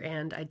gender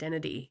and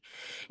identity.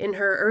 In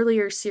her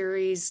earlier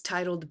series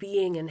titled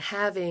Being and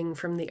Having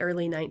from the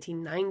early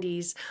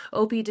 1990s,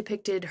 Opie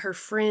depicted her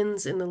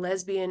friends in the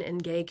lesbian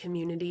and gay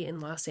community in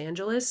Los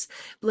Angeles,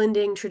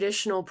 blending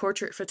traditional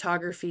portrait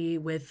photography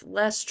with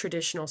less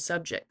traditional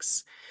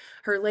subjects.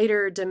 Her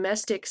later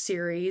domestic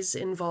series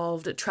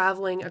involved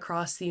traveling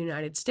across the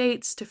United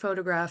States to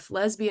photograph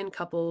lesbian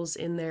couples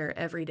in their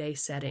everyday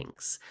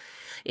settings.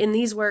 In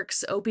these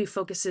works, Opie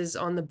focuses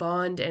on the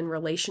bond and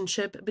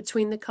relationship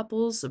between the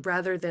couples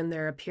rather than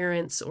their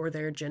appearance or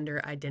their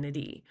gender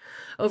identity.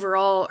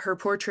 Overall, her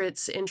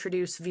portraits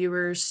introduce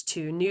viewers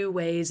to new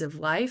ways of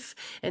life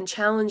and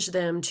challenge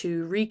them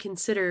to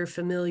reconsider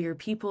familiar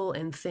people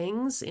and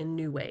things in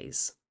new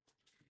ways.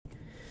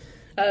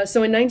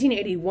 So in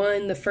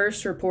 1981, the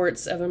first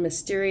reports of a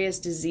mysterious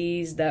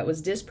disease that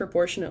was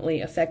disproportionately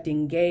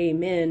affecting gay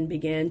men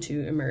began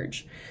to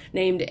emerge.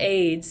 Named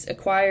AIDS,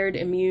 Acquired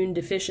Immune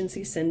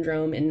Deficiency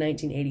Syndrome, in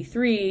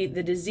 1983,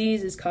 the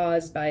disease is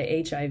caused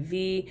by HIV,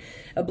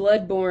 a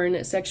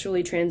blood-borne,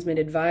 sexually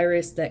transmitted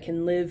virus that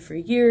can live for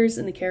years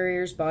in the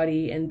carrier's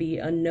body and be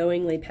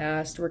unknowingly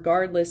passed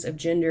regardless of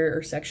gender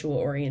or sexual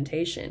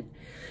orientation.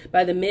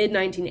 By the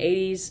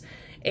mid-1980s,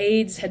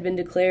 AIDS had been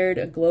declared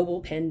a global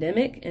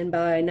pandemic, and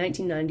by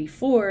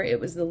 1994,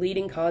 it was the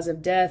leading cause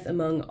of death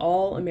among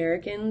all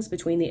Americans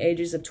between the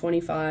ages of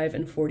 25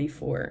 and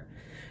 44.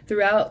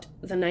 Throughout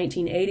the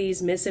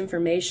 1980s,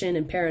 misinformation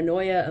and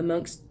paranoia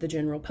amongst the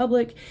general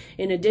public,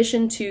 in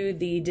addition to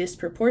the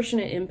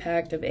disproportionate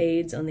impact of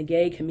AIDS on the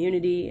gay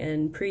community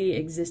and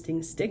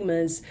pre-existing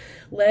stigmas,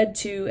 led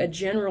to a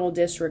general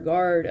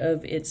disregard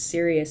of its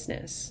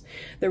seriousness.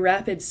 The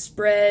rapid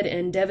spread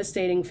and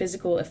devastating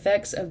physical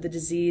effects of the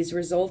disease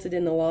resulted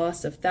in the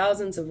loss of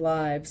thousands of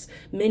lives,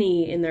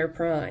 many in their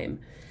prime.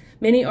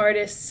 Many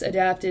artists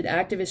adapted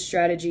activist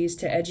strategies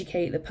to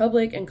educate the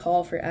public and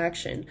call for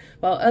action,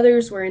 while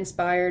others were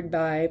inspired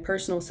by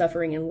personal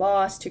suffering and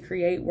loss to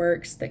create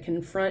works that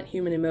confront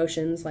human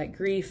emotions like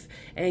grief,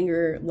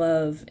 anger,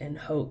 love, and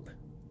hope.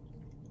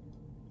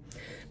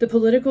 The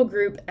political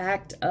group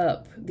ACT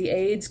UP, the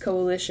AIDS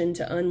Coalition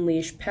to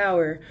Unleash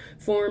Power,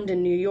 formed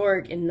in New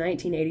York in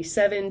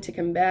 1987 to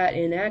combat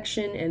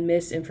inaction and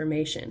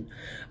misinformation.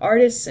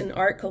 Artists and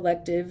art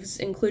collectives,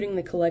 including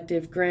the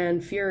collective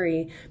Grand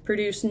Fury,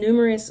 produced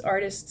numerous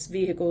artists'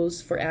 vehicles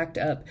for ACT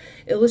UP,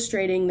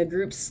 illustrating the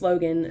group's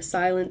slogan,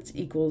 "Silence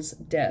equals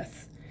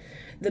death."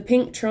 The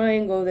pink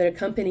triangle that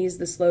accompanies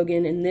the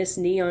slogan in this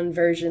neon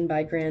version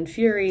by Grand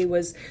Fury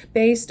was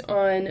based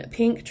on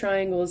pink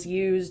triangles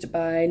used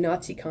by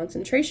Nazi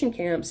concentration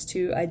camps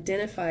to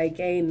identify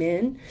gay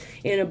men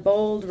in a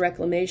bold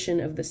reclamation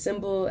of the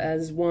symbol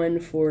as one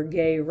for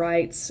gay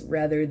rights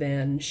rather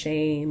than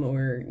shame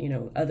or,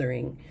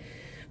 othering.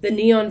 The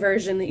neon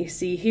version that you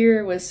see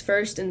here was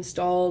first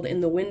installed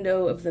in the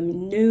window of the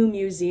new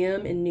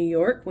museum in New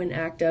York when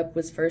ACT UP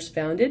was first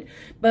founded,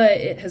 but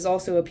it has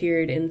also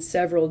appeared in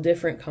several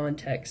different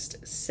contexts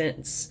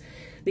since.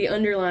 The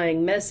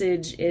underlying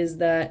message is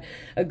that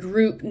a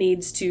group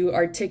needs to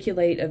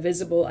articulate a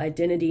visible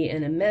identity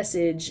and a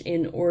message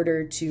in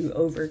order to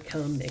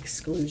overcome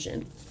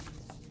exclusion.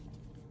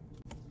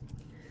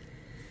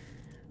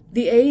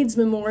 The AIDS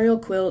Memorial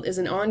Quilt is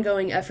an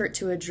ongoing effort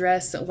to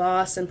address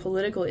loss and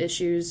political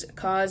issues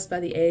caused by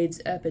the AIDS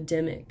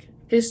epidemic.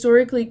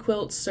 Historically,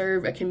 quilts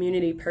serve a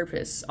community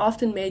purpose,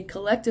 often made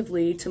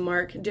collectively to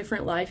mark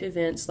different life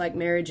events like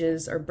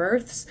marriages or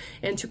births,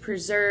 and to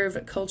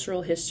preserve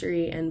cultural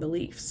history and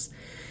beliefs.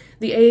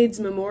 The AIDS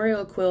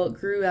Memorial Quilt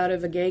grew out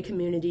of a gay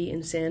community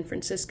in San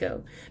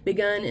Francisco,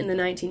 begun in the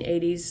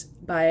 1980s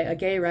by a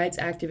gay rights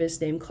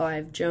activist named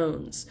Clive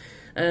Jones.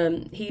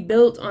 He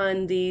built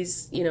on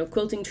these,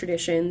 quilting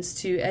traditions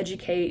to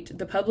educate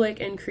the public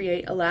and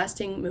create a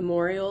lasting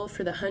memorial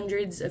for the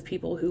hundreds of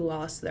people who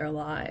lost their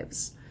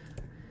lives.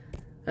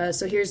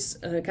 So here's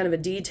kind of a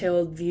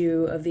detailed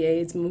view of the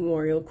AIDS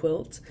Memorial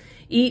Quilt.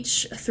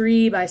 Each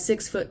 3 by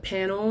 6 foot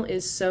panel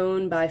is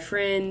sewn by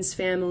friends,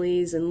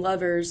 families, and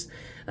lovers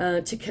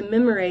to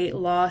commemorate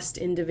lost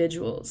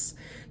individuals.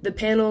 The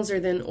panels are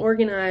then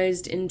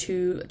organized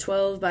into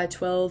 12 by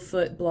 12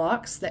 foot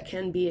blocks that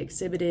can be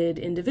exhibited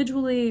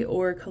individually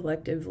or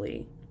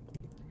collectively.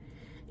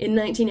 In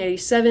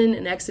 1987,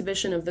 an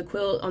exhibition of the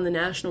quilt on the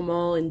National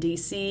Mall in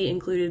D.C.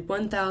 included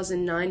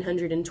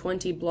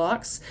 1,920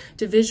 blocks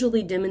to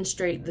visually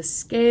demonstrate the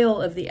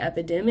scale of the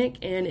epidemic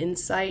and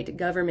incite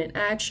government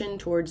action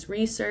towards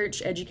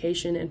research,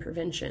 education, and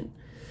prevention.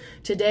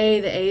 Today,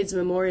 the AIDS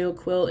Memorial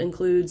Quilt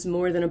includes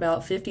more than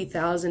about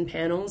 50,000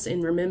 panels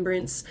in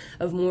remembrance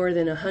of more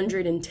than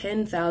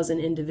 110,000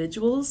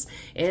 individuals,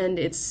 and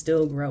it's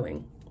still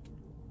growing.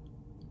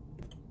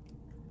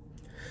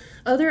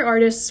 Other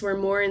artists were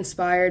more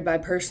inspired by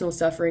personal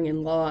suffering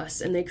and loss,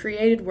 and they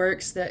created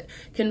works that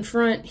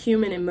confront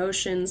human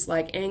emotions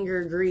like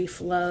anger, grief,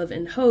 love,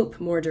 and hope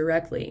more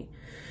directly.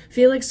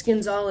 Felix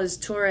Gonzalez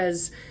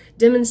Torres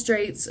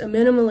demonstrates a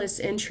minimalist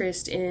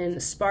interest in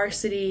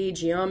sparsity,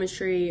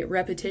 geometry,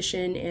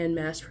 repetition, and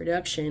mass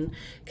production,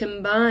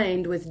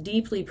 combined with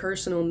deeply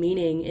personal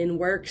meaning in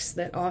works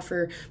that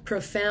offer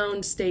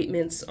profound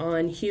statements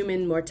on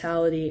human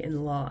mortality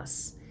and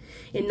loss.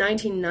 In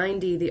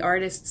 1990, the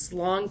artist's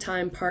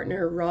longtime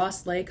partner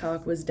Ross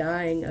Laycock was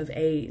dying of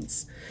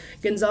AIDS.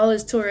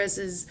 Gonzalez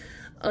Torres's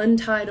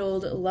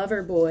untitled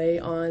Lover Boy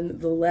on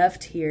the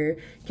left here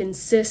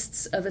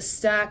consists of a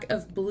stack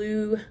of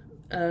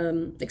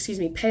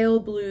pale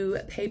blue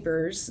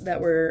papers that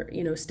were,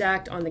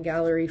 stacked on the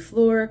gallery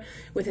floor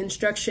with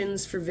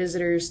instructions for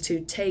visitors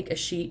to take a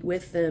sheet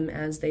with them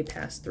as they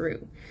pass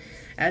through.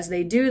 As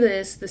they do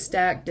this, the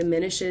stack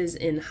diminishes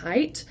in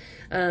height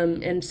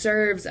and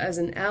serves as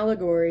an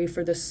allegory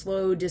for the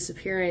slow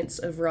disappearance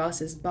of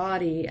Ross's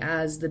body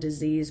as the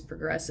disease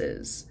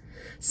progresses.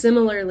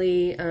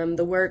 Similarly,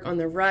 the work on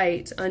the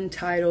right,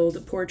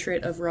 untitled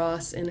Portrait of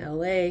Ross in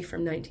L.A.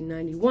 from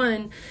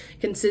 1991,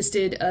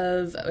 consisted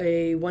of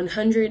a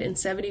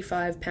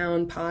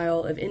 175-pound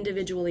pile of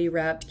individually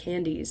wrapped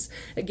candies,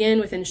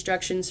 again with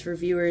instructions for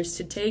viewers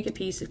to take a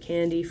piece of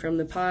candy from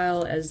the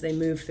pile as they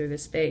move through the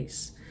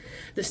space.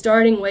 The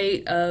starting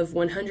weight of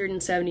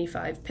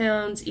 175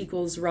 pounds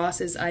equals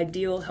Ross's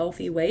ideal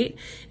healthy weight,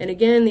 and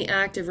again the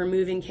act of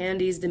removing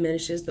candies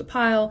diminishes the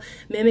pile,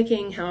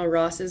 mimicking how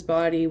Ross's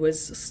body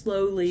was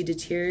slowly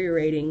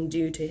deteriorating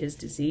due to his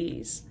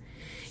disease.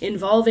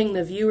 Involving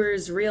the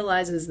viewers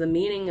realizes the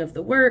meaning of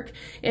the work,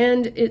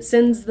 and it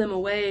sends them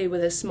away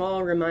with a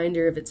small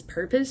reminder of its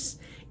purpose,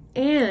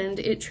 and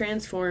it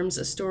transforms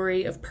a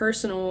story of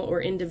personal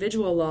or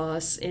individual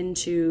loss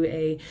into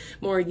a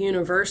more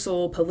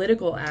universal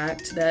political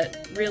act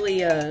that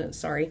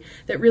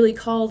really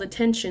called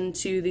attention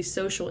to the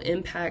social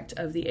impact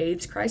of the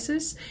AIDS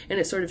crisis, and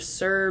it sort of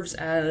serves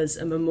as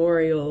a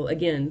memorial,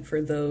 again,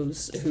 for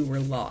those who were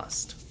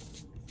lost.